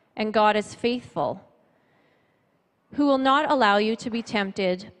 and God is faithful, who will not allow you to be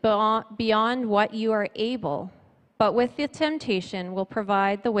tempted beyond what you are able, but with the temptation will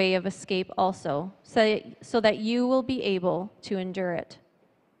provide the way of escape also, so that you will be able to endure it."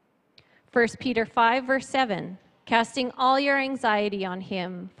 1 Peter 5 verse 7, "Casting all your anxiety on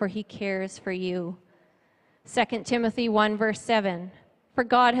Him, for He cares for you." 2 Timothy 1 verse 7, "For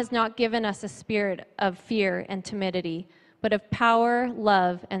God has not given us a spirit of fear and timidity, but of power,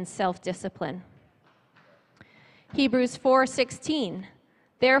 love, and self-discipline." Hebrews 4:16,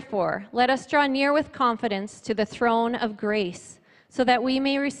 "Therefore, let us draw near with confidence to the throne of grace, so that we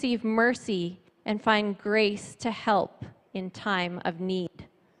may receive mercy and find grace to help in time of need."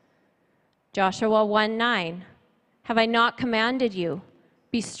 Joshua 1:9, "Have I not commanded you?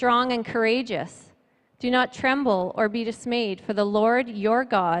 Be strong and courageous. Do not tremble or be dismayed, for the Lord your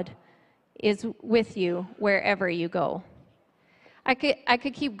God is with you wherever you go." I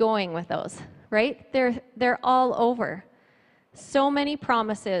could keep going with those, right? They're all over. So many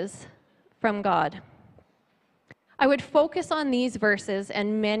promises from God. I would focus on these verses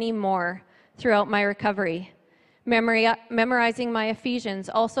and many more throughout my recovery. Memorizing my Ephesians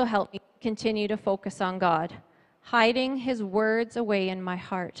also helped me continue to focus on God, hiding His words away in my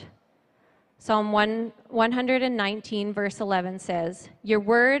heart. Psalm 119 verse 11 says, "Your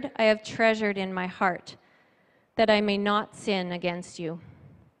word I have treasured in my heart, that I may not sin against you."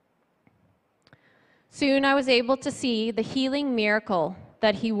 Soon I was able to see the healing miracle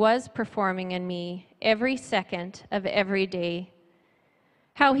that He was performing in me every second of every day.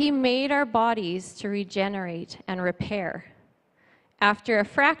 How He made our bodies to regenerate and repair. After a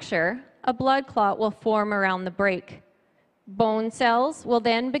fracture, a blood clot will form around the break. Bone cells will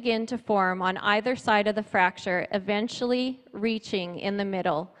then begin to form on either side of the fracture, eventually reaching in the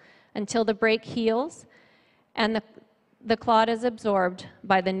middle until the break heals and the clot is absorbed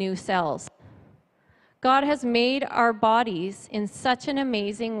by the new cells. God has made our bodies in such an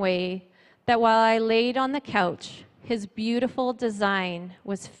amazing way that while I laid on the couch, His beautiful design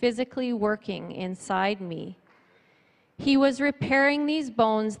was physically working inside me. He was repairing these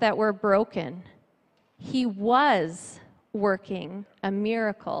bones that were broken. He was working a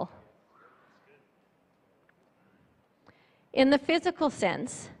miracle. In the physical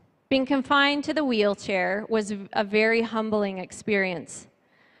sense, being confined to the wheelchair was a very humbling experience.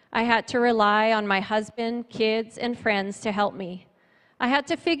 I had to rely on my husband, kids, and friends to help me. I had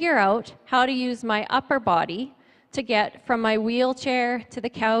to figure out how to use my upper body to get from my wheelchair to the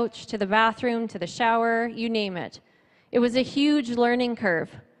couch, to the bathroom, to the shower, you name it. It was a huge learning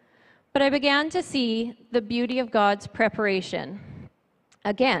curve. But I began to see the beauty of God's preparation.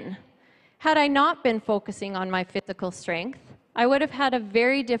 Again, Had I not been focusing on my physical strength, I would have had a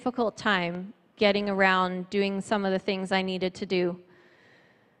very difficult time getting around doing some of the things I needed to do.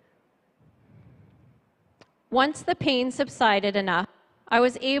 Once the pain subsided enough, I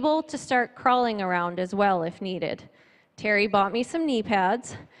was able to start crawling around as well if needed. Terry bought me some knee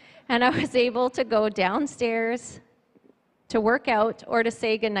pads, and I was able to go downstairs to work out or to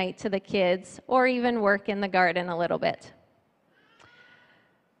say goodnight to the kids or even work in the garden a little bit.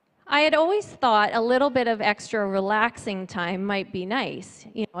 I had always thought a little bit of extra relaxing time might be nice.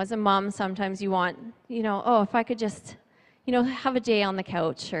 You know, as a mom, sometimes you want, oh, if I could just, have a day on the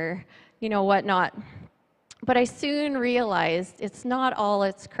couch or, whatnot. But I soon realized it's not all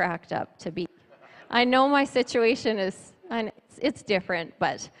it's cracked up to be. I know my situation is, it's different,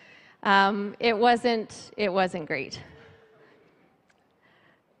 but it wasn't great.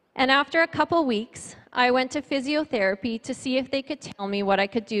 And after a couple weeks, I went to physiotherapy to see if they could tell me what I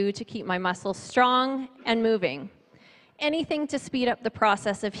could do to keep my muscles strong and moving. Anything to speed up the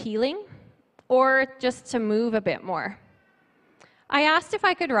process of healing or just to move a bit more. I asked if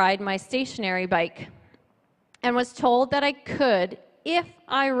I could ride my stationary bike and was told that I could if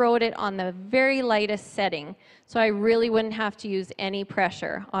I rode it on the very lightest setting, so I really wouldn't have to use any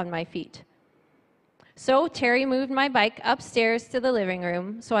pressure on my feet. So Terry moved my bike upstairs to the living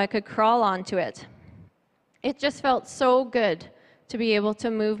room so I could crawl onto it. It just felt so good to be able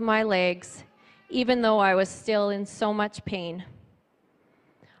to move my legs, even though I was still in so much pain.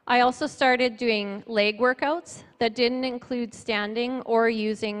 I also started doing leg workouts that didn't include standing or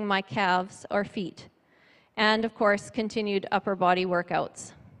using my calves or feet, and of course continued upper body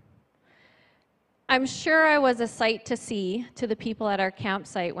workouts. I'm sure I was a sight to see to the people at our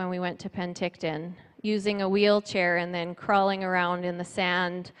campsite when we went to Penticton, using a wheelchair and then crawling around in the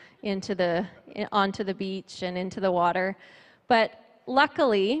sand onto the beach and into the water. But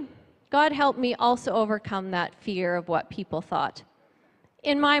luckily, God helped me also overcome that fear of what people thought.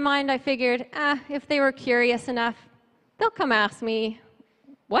 In my mind, I figured, if they were curious enough, they'll come ask me,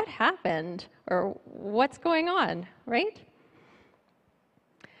 what happened? Or what's going on, right?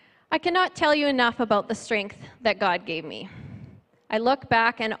 I cannot tell you enough about the strength that God gave me. I look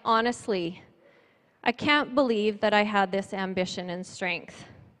back and honestly, I can't believe that I had this ambition and strength.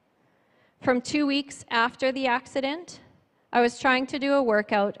 From 2 weeks after the accident, I was trying to do a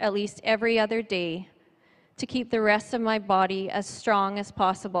workout at least every other day to keep the rest of my body as strong as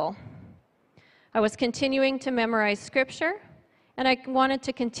possible. I was continuing to memorize scripture, and I wanted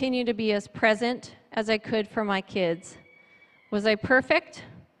to continue to be as present as I could for my kids. Was I perfect?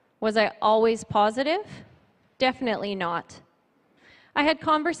 Was I always positive? Definitely not. I had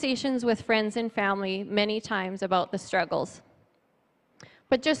conversations with friends and family many times about the struggles.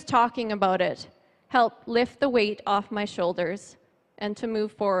 But just talking about it helped lift the weight off my shoulders and to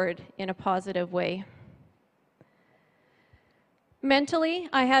move forward in a positive way. Mentally,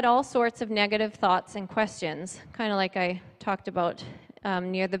 I had all sorts of negative thoughts and questions, kind of like I talked about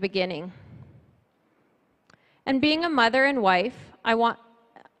near the beginning. And being a mother and wife,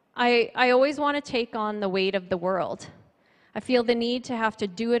 I always want to take on the weight of the world. I feel the need to have to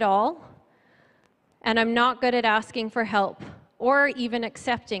do it all, and I'm not good at asking for help or even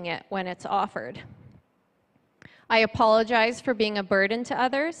accepting it when it's offered. I apologize for being a burden to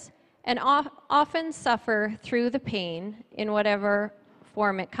others and often suffer through the pain in whatever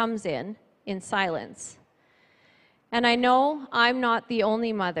form it comes in silence. And I know I'm not the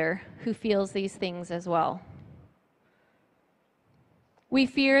only mother who feels these things as well. We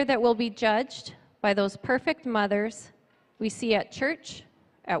fear that we'll be judged by those perfect mothers we see at church,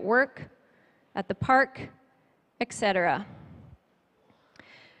 at work, at the park, etc.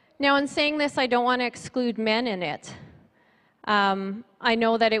 Now, in saying this, I don't want to exclude men in it. I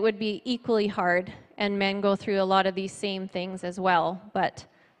know that it would be equally hard, and men go through a lot of these same things as well, but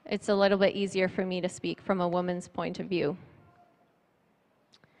it's a little bit easier for me to speak from a woman's point of view.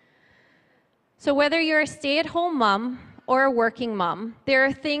 So whether you're a stay-at-home mom or a working mom, there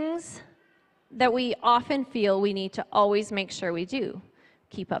are things that we often feel we need to always make sure we do.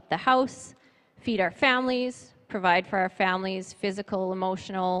 Keep up the house, feed our families, provide for our families' physical,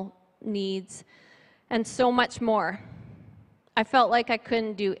 emotional needs, and so much more. I felt like I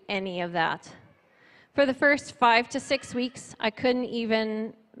couldn't do any of that. For the first 5 to 6 weeks, I couldn't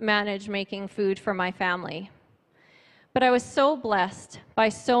even manage making food for my family. But I was so blessed by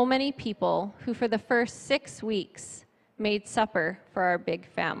so many people who for the first 6 weeks made supper for our big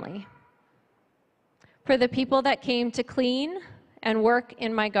family. For the people that came to clean and work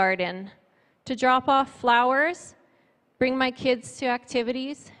in my garden, to drop off flowers, bring my kids to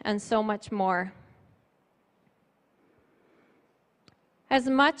activities, and so much more. As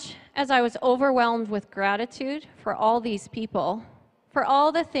much as I was overwhelmed with gratitude for all these people, for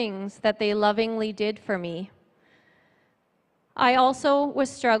all the things that they lovingly did for me, I also was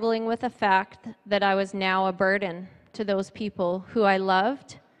struggling with the fact that I was now a burden to those people who I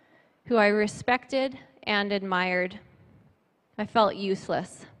loved, who I respected and admired. I felt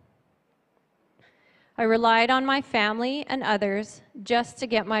useless. I relied on my family and others just to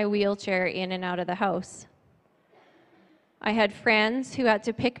get my wheelchair in and out of the house. I had friends who had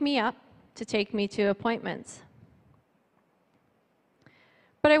to pick me up to take me to appointments.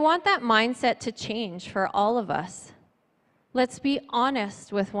 But I want that mindset to change for all of us. Let's be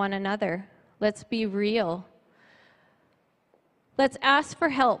honest with one another. Let's be real. Let's ask for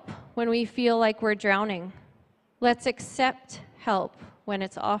help when we feel like we're drowning. Let's accept help when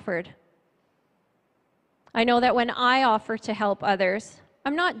it's offered. I know that when I offer to help others,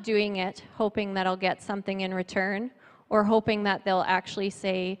 I'm not doing it hoping that I'll get something in return or hoping that they'll actually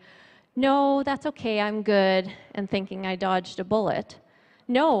say, "No, that's okay, I'm good," and thinking I dodged a bullet.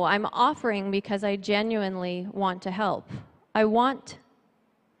 No, I'm offering because I genuinely want to help. I want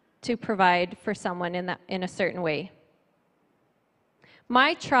to provide for someone in a certain way.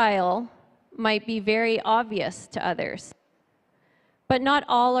 My trial might be very obvious to others, but not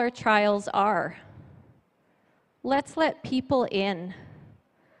all our trials are. Let's let people in.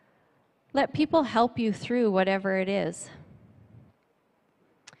 Let people help you through whatever it is.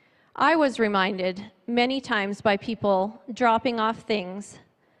 I was reminded many times by people dropping off things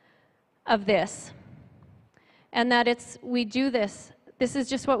of this, and that we do this. This is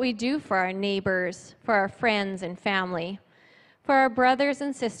just what we do for our neighbors, for our friends and family, for our brothers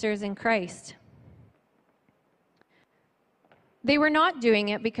and sisters in Christ. They were not doing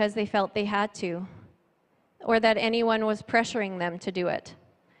it because they felt they had to, or that anyone was pressuring them to do it.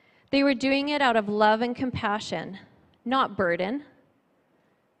 They were doing it out of love and compassion, not burden,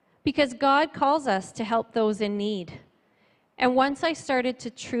 because God calls us to help those in need. And once I started to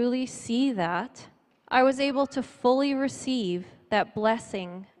truly see that, I was able to fully receive that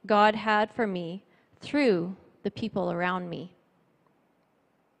blessing God had for me through the people around me.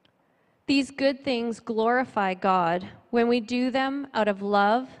 These good things glorify God when we do them out of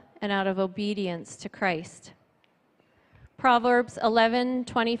love and out of obedience to Christ. Proverbs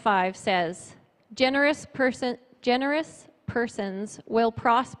 11:25 says, generous persons will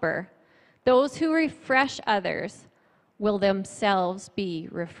prosper. Those who refresh others will themselves be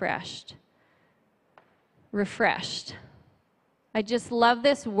refreshed. Refreshed. I just love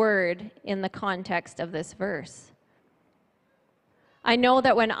this word in the context of this verse. I know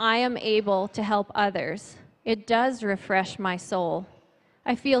that when I am able to help others, it does refresh my soul.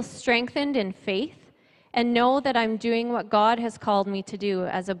 I feel strengthened in faith and know that I'm doing what God has called me to do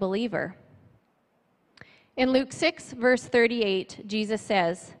as a believer. In Luke 6, verse 38, Jesus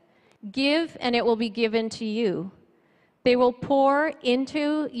says, "Give, and it will be given to you. They will pour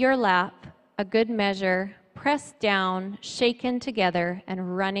into your lap a good measure, pressed down, shaken together,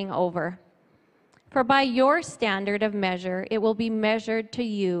 and running over. For by your standard of measure, it will be measured to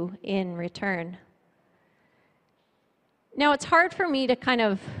you in return." Now, it's hard for me to kind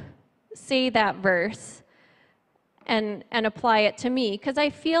of say that verse and apply it to me, because I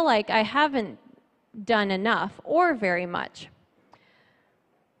feel like I haven't done enough or very much.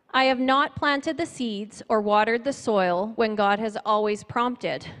 I have not planted the seeds or watered the soil when God has always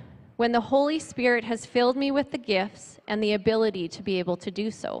prompted, when the Holy Spirit has filled me with the gifts and the ability to be able to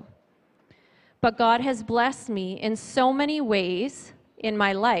do so. But God has blessed me in so many ways in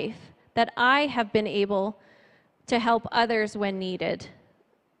my life that I have been able to help others when needed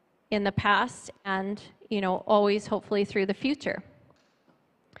in the past and, always hopefully through the future.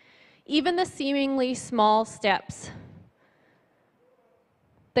 Even the seemingly small steps,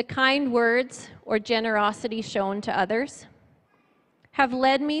 the kind words or generosity shown to others, have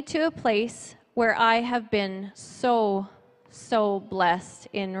led me to a place where I have been so blessed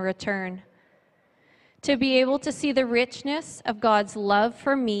in return. To be able to see the richness of God's love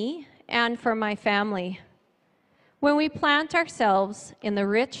for me and for my family. When we plant ourselves in the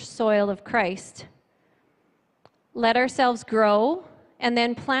rich soil of Christ, let ourselves grow, and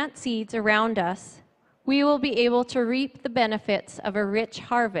then plant seeds around us, we will be able to reap the benefits of a rich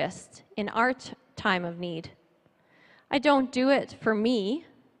harvest in our time of need. I don't do it for me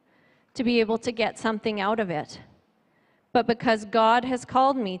to be able to get something out of it, but because God has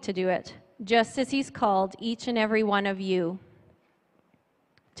called me to do it, just as He's called each and every one of you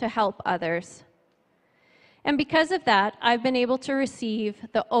to help others. And because of that, I've been able to receive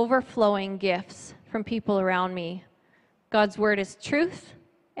the overflowing gifts from people around me. God's word is truth,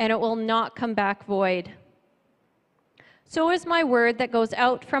 and it will not come back void. So is my word that goes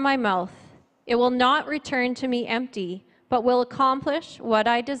out from my mouth. It will not return to me empty, but will accomplish what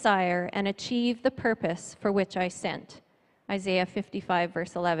I desire and achieve the purpose for which I sent. Isaiah 55,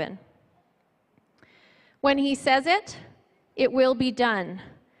 verse 11. When he says it, it will be done.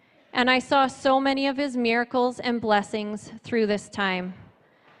 And I saw so many of his miracles and blessings through this time.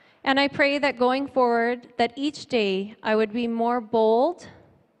 And I pray that going forward, that each day I would be more bold,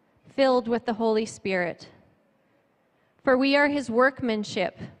 filled with the Holy Spirit. For we are his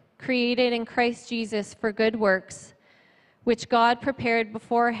workmanship, created in Christ Jesus for good works, which God prepared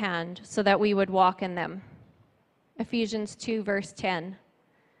beforehand so that we would walk in them. Ephesians 2, verse 10.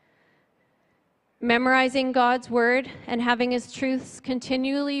 Memorizing God's word and having his truths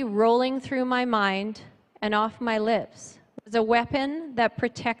continually rolling through my mind and off my lips was a weapon that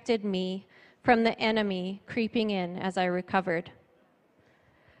protected me from the enemy creeping in as I recovered.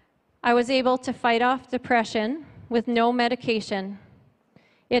 I was able to fight off depression with no medication.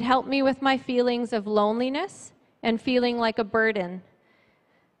 It helped me with my feelings of loneliness and feeling like a burden,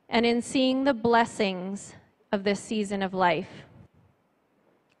 and in seeing the blessings of this season of life.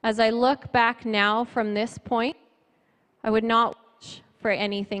 As I look back now from this point, I would not wish for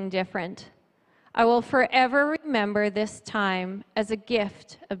anything different. I will forever remember this time as a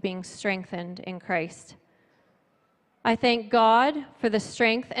gift of being strengthened in Christ. I thank God for the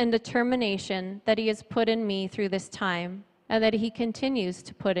strength and determination that he has put in me through this time and that he continues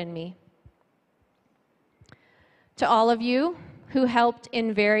to put in me. To all of you who helped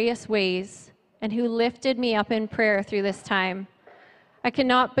in various ways and who lifted me up in prayer through this time, I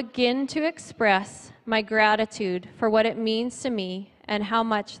cannot begin to express my gratitude for what it means to me and how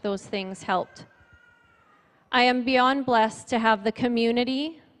much those things helped. I am beyond blessed to have the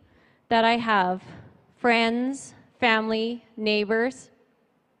community that I have, friends, family, neighbors,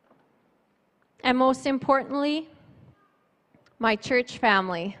 and most importantly, my church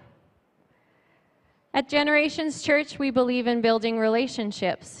family. At Generations Church, we believe in building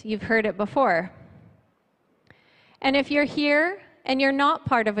relationships. You've heard it before. And if you're here and you're not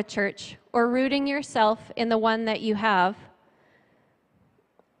part of a church or rooting yourself in the one that you have,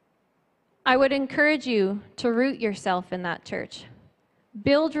 I would encourage you to root yourself in that church.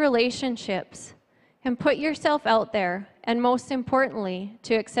 Build relationships and put yourself out there, and most importantly,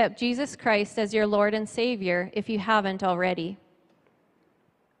 to accept Jesus Christ as your Lord and Savior if you haven't already.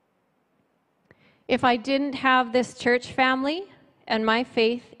 If I didn't have this church family and my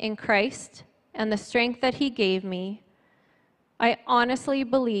faith in Christ and the strength that he gave me, I honestly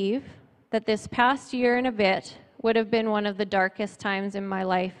believe that this past year and a bit would have been one of the darkest times in my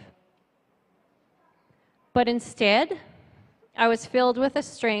life. But instead, I was filled with a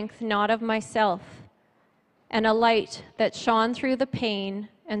strength not of myself and a light that shone through the pain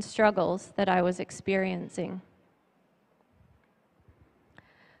and struggles that I was experiencing.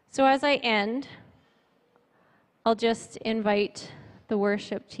 So as I end, I'll just invite the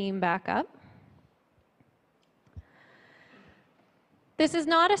worship team back up. This is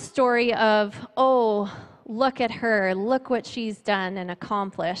not a story of, oh, look at her, look what she's done and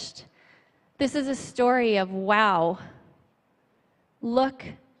accomplished. This is a story of, wow, look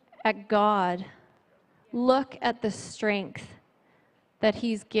at God. Look at the strength that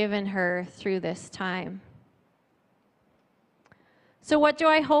he's given her through this time. So what do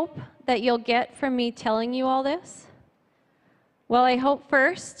I hope that you'll get from me telling you all this? Well, I hope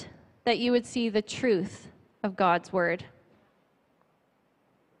first that you would see the truth of God's word.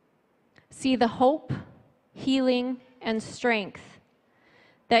 See the hope, healing, and strength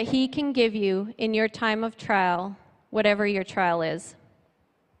that he can give you in your time of trial, whatever your trial is.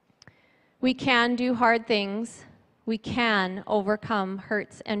 We can do hard things. We can overcome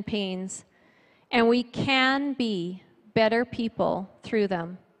hurts and pains. And we can be better people through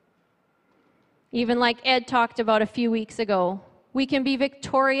them. Even like Ed talked about a few weeks ago, we can be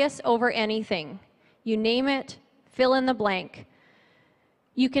victorious over anything. You name it, fill in the blank.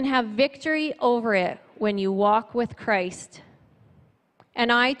 You can have victory over it when you walk with Christ.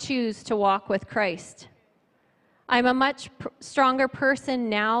 And I choose to walk with Christ. I'm a much stronger person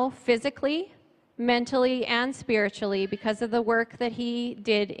now, physically, mentally, and spiritually, because of the work that he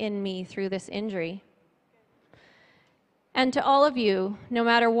did in me through this injury. And to all of you, no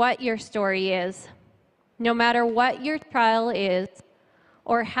matter what your story is, no matter what your trial is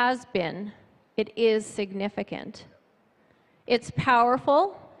or has been, it is significant. It's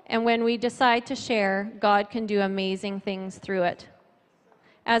powerful, and when we decide to share, God can do amazing things through it,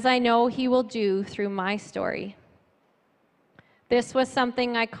 as I know he will do through my story. This was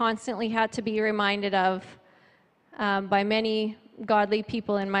something I constantly had to be reminded of by many godly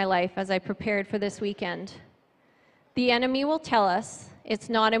people in my life as I prepared for this weekend. The enemy will tell us it's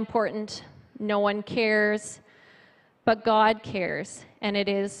not important, no one cares, but God cares, and it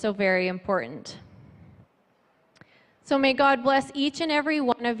is so very important. So may God bless each and every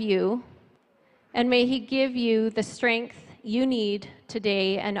one of you, and may He give you the strength you need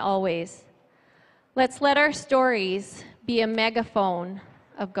today and always. Let's let our stories be a megaphone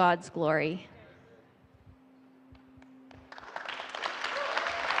of God's glory.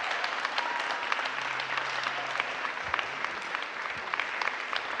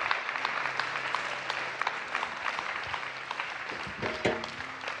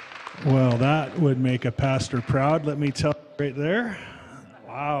 Well, that would make a pastor proud, let me tell you right there.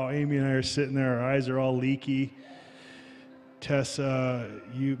 Wow, Amy and I are sitting there, our eyes are all leaky. Tessa,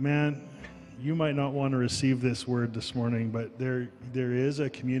 you might not want to receive this word this morning, but there is a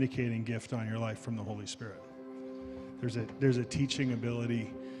communicating gift on your life from the Holy Spirit. There's a teaching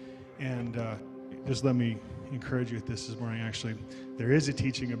ability, and just let me encourage you with this morning, actually. There is a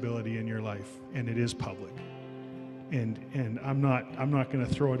teaching ability in your life, and it is public. And I'm not going to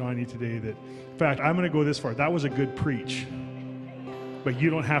throw it on you today that, in fact, I'm going to go this far. That was a good preach, but you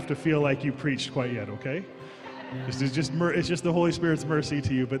don't have to feel like you preached quite yet, okay? It's just the Holy Spirit's mercy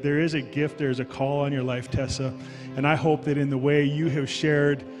to you, but there is a gift, there's a call on your life, Tessa, and I hope that in the way you have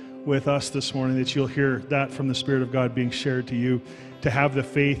shared with us this morning, that you'll hear that from the Spirit of God being shared to you, to have the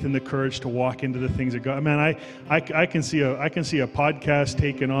faith and the courage to walk into the things of God. Man, I can see a podcast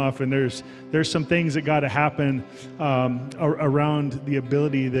taking off, and there's some things that got to happen around the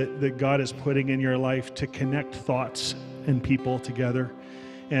ability that God is putting in your life to connect thoughts and people together.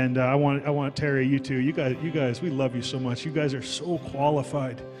 And I want Terry, you too. You guys, we love you so much. You guys are so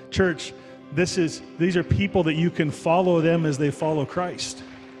qualified. Church, these are people that you can follow them as they follow Christ.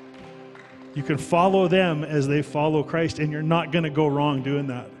 You can follow them as they follow Christ, and you're not going to go wrong doing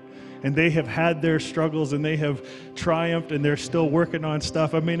that. And they have had their struggles, and they have triumphed, and they're still working on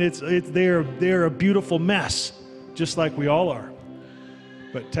stuff. I mean, they're a beautiful mess, just like we all are.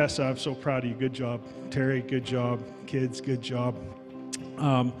 But Tessa, I'm so proud of you. Good job. Terry, good job. Kids, good job.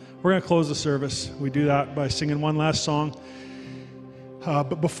 We're going to close the service. We do that by singing one last song.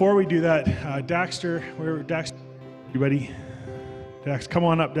 But before we do that, Daxter, Dax, you ready? Dax, come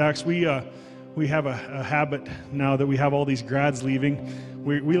on up, Dax. We have a habit now that we have all these grads leaving.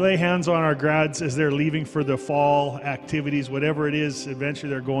 We lay hands on our grads as they're leaving for the fall activities, whatever it is, adventure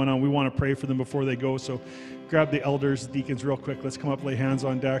they're going on. We want to pray for them before they go. So grab the elders, deacons real quick. Let's come up, lay hands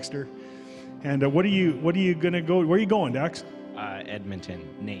on Daxter. And what are you going to go? Where are you going, Dax? Edmonton,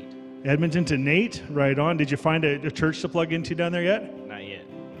 Nate. Edmonton to Nate, right on. Did you find a church to plug into down there yet? Not yet.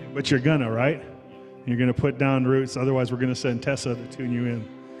 But you're gonna, right? You're gonna put down roots. Otherwise, we're gonna send Tessa to tune you in.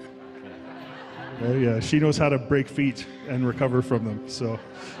 Oh yeah, she knows how to break feet and recover from them. So,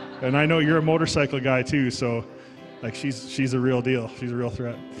 and I know you're a motorcycle guy too. So, like she's a real deal. She's a real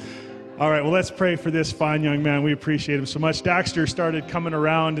threat. All right, well, let's pray for this fine young man. We appreciate him so much. Daxter started coming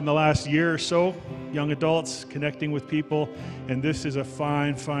around in the last year or so, young adults, connecting with people, and this is a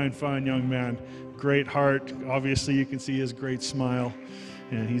fine young man. Great heart. Obviously, you can see his great smile,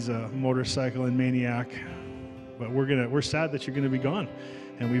 and he's a motorcycling maniac. But we're sad that you're going to be gone,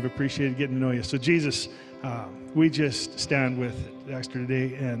 and we've appreciated getting to know you. So, Jesus, we just stand with Daxter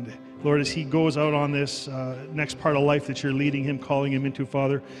today, and Lord, as he goes out on this next part of life that you're leading him, calling him into,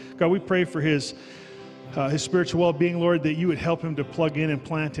 Father, God, we pray for his spiritual well-being, Lord, that you would help him to plug in and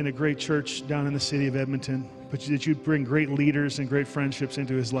plant in a great church down in the city of Edmonton, but that you'd bring great leaders and great friendships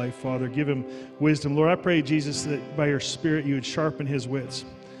into his life, Father. Give him wisdom. Lord, I pray, Jesus, that by your Spirit you would sharpen his wits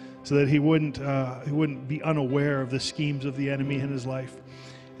so that he wouldn't be unaware of the schemes of the enemy in his life.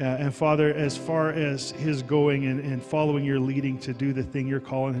 And Father, as far as his going and following your leading to do the thing you're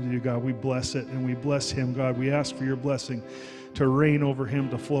calling him to do, God, we bless it and we bless him, God. We ask for your blessing to reign over him,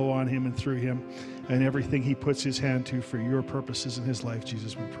 to flow on him and through him, and everything he puts his hand to for your purposes in his life,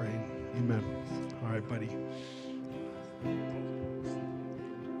 Jesus, we pray. Amen. All right, buddy.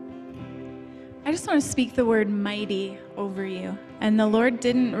 I just want to speak the word mighty over you. And the Lord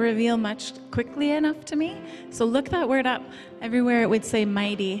didn't reveal much quickly enough to me. So look that word up. Everywhere it would say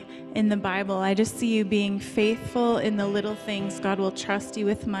mighty in the Bible. I just see you being faithful in the little things. God will trust you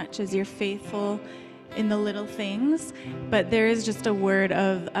with much as you're faithful in the little things. But there is just a word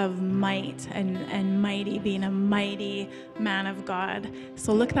of might and mighty, being a mighty man of God.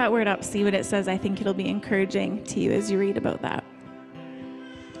 So look that word up, see what it says. I think it'll be encouraging to you as you read about that.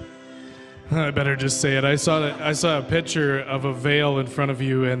 I better just say it. I saw a picture of a veil in front of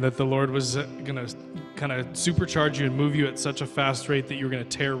you, and that the Lord was going to kind of supercharge you and move you at such a fast rate that you were going to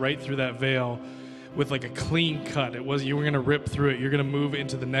tear right through that veil with like a clean cut. You were going to rip through it. You're going to move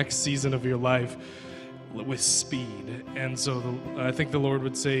into the next season of your life with speed. And so I think the Lord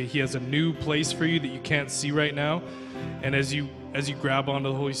would say He has a new place for you that you can't see right now. And as you grab onto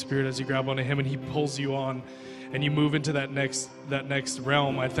the Holy Spirit, as you grab onto Him, and He pulls you on, and you move into that next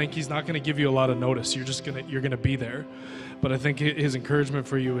realm, I think He's not going to give you a lot of notice. You're gonna be there. But I think His encouragement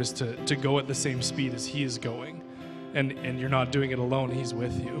for you is to go at the same speed as He is going, and you're not doing it alone. He's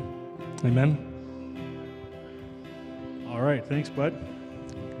with you. Amen. All right, thanks, bud.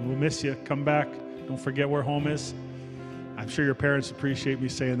 We'll miss you. Come back. Don't forget where home is. I'm sure your parents appreciate me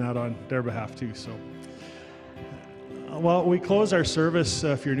saying that on their behalf too. So, well, we close our service,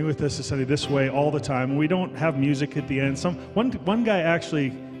 if you're new with us, Sunday, this way all the time. We don't have music at the end. One guy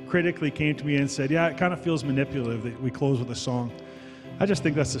actually critically came to me and said, yeah, it kind of feels manipulative that we close with a song. I just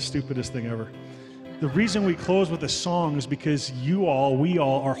think that's the stupidest thing ever. The reason we close with a song is because we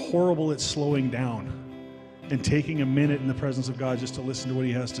all are horrible at slowing down and taking a minute in the presence of God just to listen to what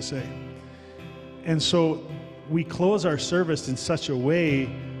He has to say. And so we close our service in such a way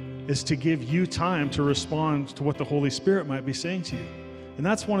as to give you time to respond to what the Holy Spirit might be saying to you. And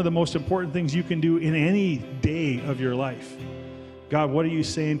that's one of the most important things you can do in any day of your life. God, what are you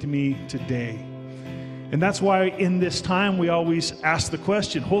saying to me today? And that's why in this time we always ask the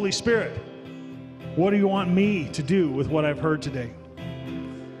question, Holy Spirit, what do you want me to do with what I've heard today?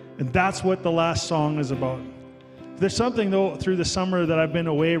 And that's what the last song is about. There's something, though, through the summer that I've been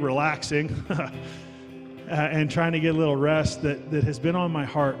away relaxing and trying to get a little rest that has been on my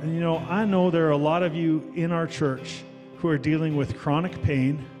heart. And, I know there are a lot of you in our church who are dealing with chronic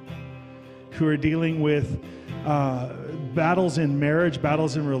pain, who are dealing with battles in marriage,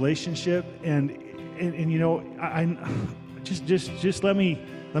 battles in relationship. And just let me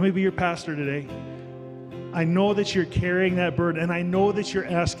be your pastor today. I know that you're carrying that burden, and I know that you're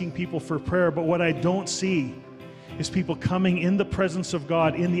asking people for prayer, but what I don't see is people coming in the presence of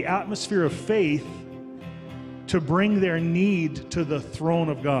God, in the atmosphere of faith, to bring their need to the throne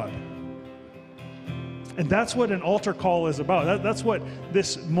of God. And that's what an altar call is about. That's what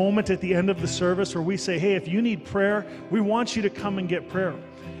this moment at the end of the service where we say, hey, if you need prayer, we want you to come and get prayer.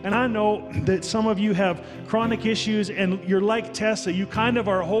 And I know that some of you have chronic issues, and you're like Tessa, you kind of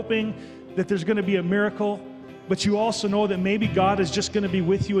are hoping that there's going to be a miracle, but you also know that maybe God is just going to be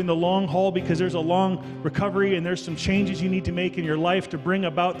with you in the long haul because there's a long recovery and there's some changes you need to make in your life to bring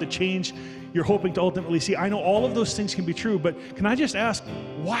about the change you're hoping to ultimately see. I know all of those things can be true, but can I just ask,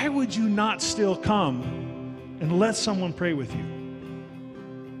 why would you not still come and let someone pray with you?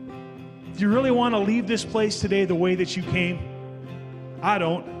 Do you really want to leave this place today the way that you came? I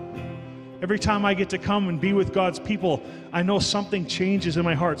don't. Every time I get to come and be with God's people, I know something changes in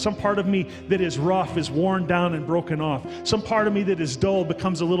my heart. Some part of me that is rough is worn down and broken off. Some part of me that is dull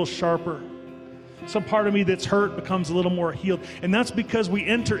becomes a little sharper. Some part of me that's hurt becomes a little more healed. And that's because we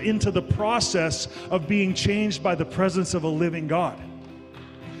enter into the process of being changed by the presence of a living God.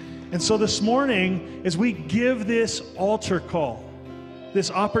 And so this morning, as we give this altar call, this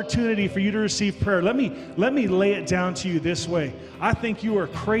opportunity for you to receive prayer, let me lay it down to you this way. I think you are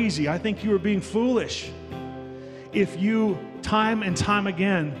crazy. I think you are being foolish if you, time and time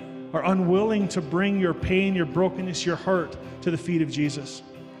again, are unwilling to bring your pain, your brokenness, your hurt to the feet of Jesus.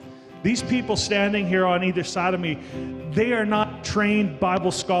 These people standing here on either side of me, they are not trained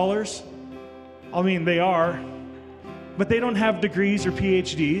Bible scholars. I mean, they are, but they don't have degrees or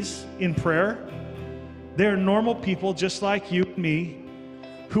PhDs in prayer. They're normal people just like you and me,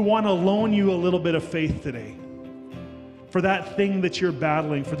 who want to loan you a little bit of faith today for that thing that you're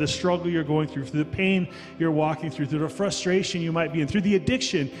battling, for the struggle you're going through, for the pain you're walking through the frustration you might be in, through the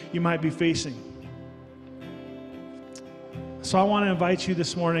addiction you might be facing. So I want to invite you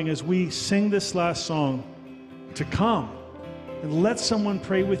this morning as we sing this last song to come and let someone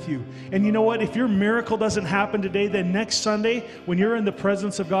pray with you. And you know what? If your miracle doesn't happen today, then next Sunday, when you're in the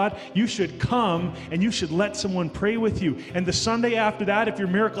presence of God, you should come and you should let someone pray with you. And the Sunday after that, if your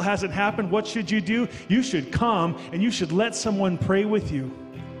miracle hasn't happened, what should you do? You should come and you should let someone pray with you.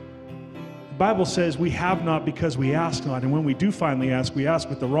 The Bible says we have not because we ask not. And when we do finally ask, we ask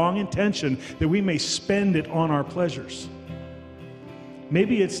with the wrong intention that we may spend it on our pleasures.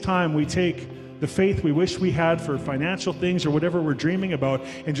 Maybe it's time we take the faith we wish we had for financial things or whatever we're dreaming about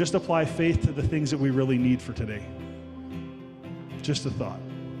and just apply faith to the things that we really need for today. Just a thought.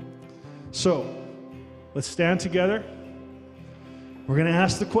 So, let's stand together. We're going to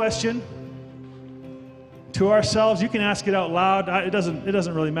ask the question to ourselves. You can ask it out loud. It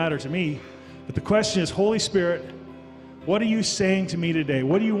doesn't really matter to me. But the question is, Holy Spirit, what are you saying to me today?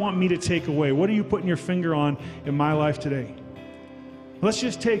 What do you want me to take away? What are you putting your finger on in my life today? Let's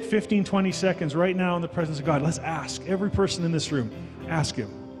just take 15, 20 seconds right now in the presence of God. Let's ask every person in this room. Ask Him.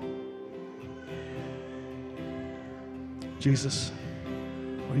 Jesus,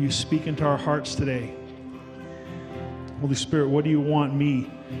 will you speak into our hearts today? Holy Spirit, what do you want me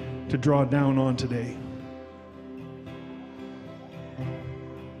to draw down on today?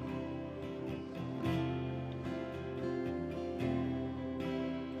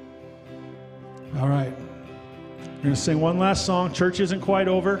 All right. We're going to sing one last song. Church isn't quite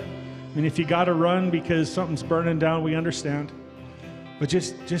over. I mean, if you got to run because something's burning down, we understand. But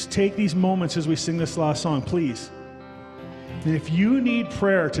just take these moments as we sing this last song, please. And if you need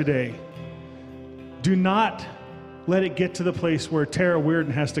prayer today, do not let it get to the place where Tara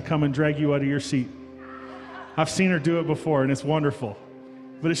Weirden has to come and drag you out of your seat. I've seen her do it before, and it's wonderful.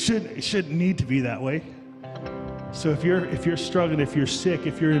 But it shouldn't need to be that way. So if you're struggling, if you're sick,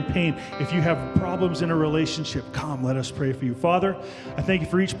 if you're in pain, if you have problems in a relationship, come, let us pray for you. Father, I thank you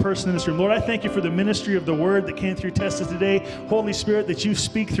for each person in this room. Lord, I thank you for the ministry of the word that came through Tessa today. Holy Spirit, that you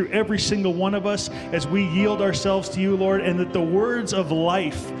speak through every single one of us as we yield ourselves to you, Lord, and that the words of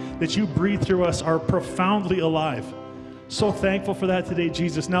life that you breathe through us are profoundly alive. So thankful for that today,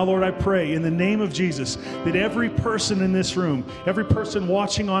 Jesus. Now, Lord, I pray in the name of Jesus that every person in this room, every person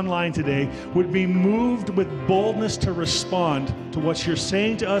watching online today would be moved with boldness to respond to what you're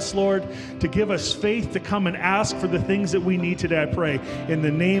saying to us, Lord, to give us faith to come and ask for the things that we need today. I pray in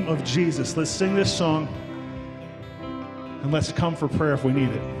the name of Jesus. Let's sing this song and let's come for prayer if we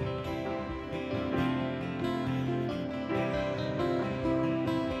need it.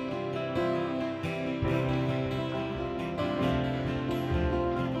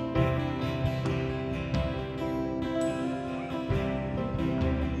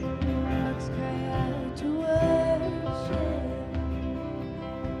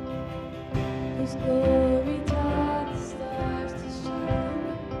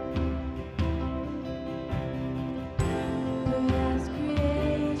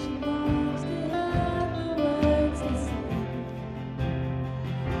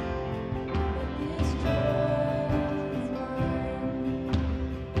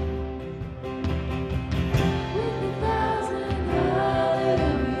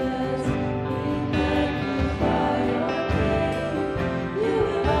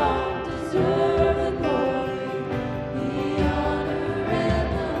 Deserve the glory.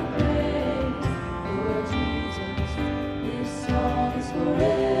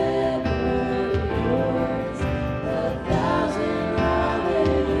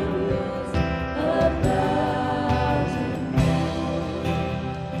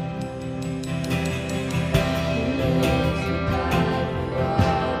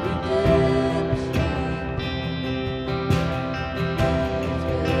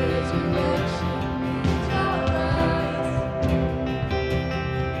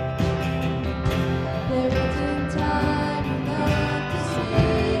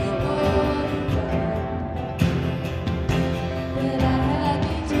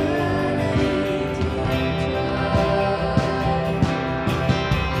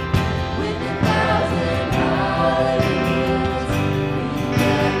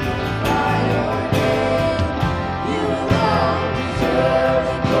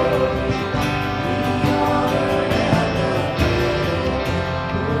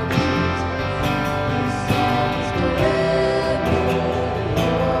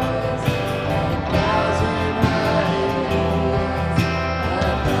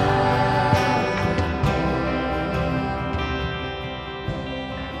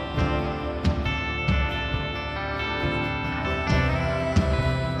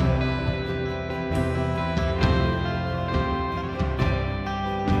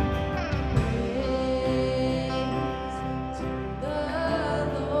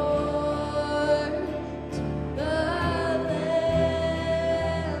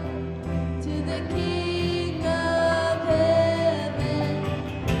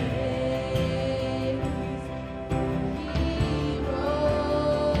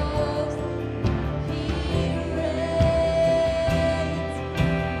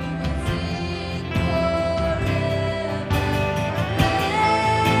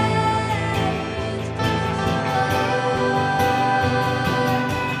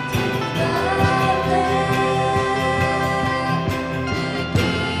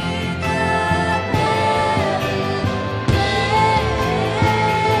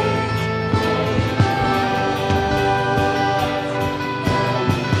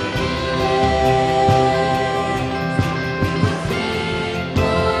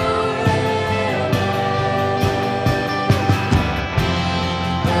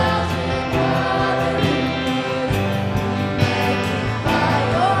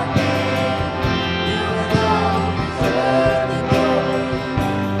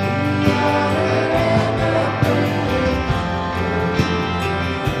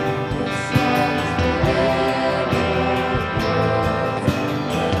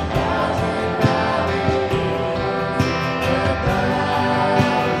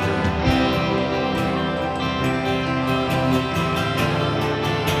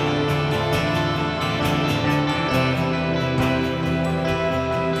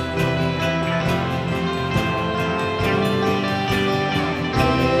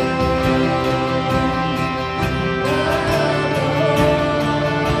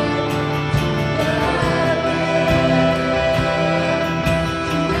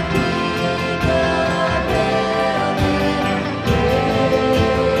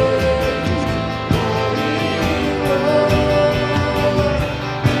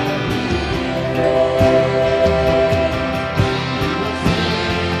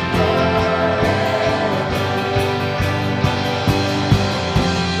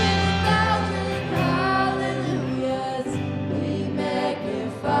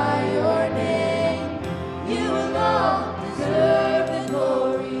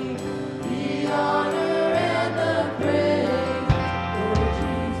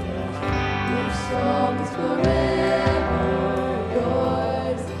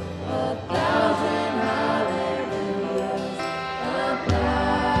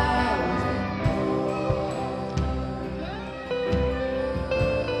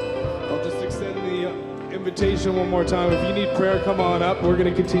 one more time. If you need prayer, come on up. We're going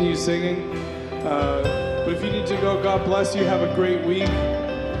to continue singing. But if you need to go, God bless you. Have a great week.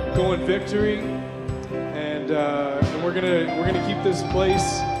 Go in victory. And we're gonna keep this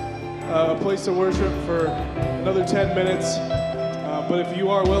place a place of worship for another 10 minutes. But if you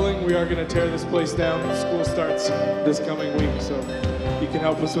are willing, we are going to tear this place down. School starts this coming week, so you can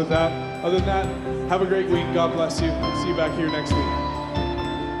help us with that. Other than that, have a great week. God bless you. See you back here next week.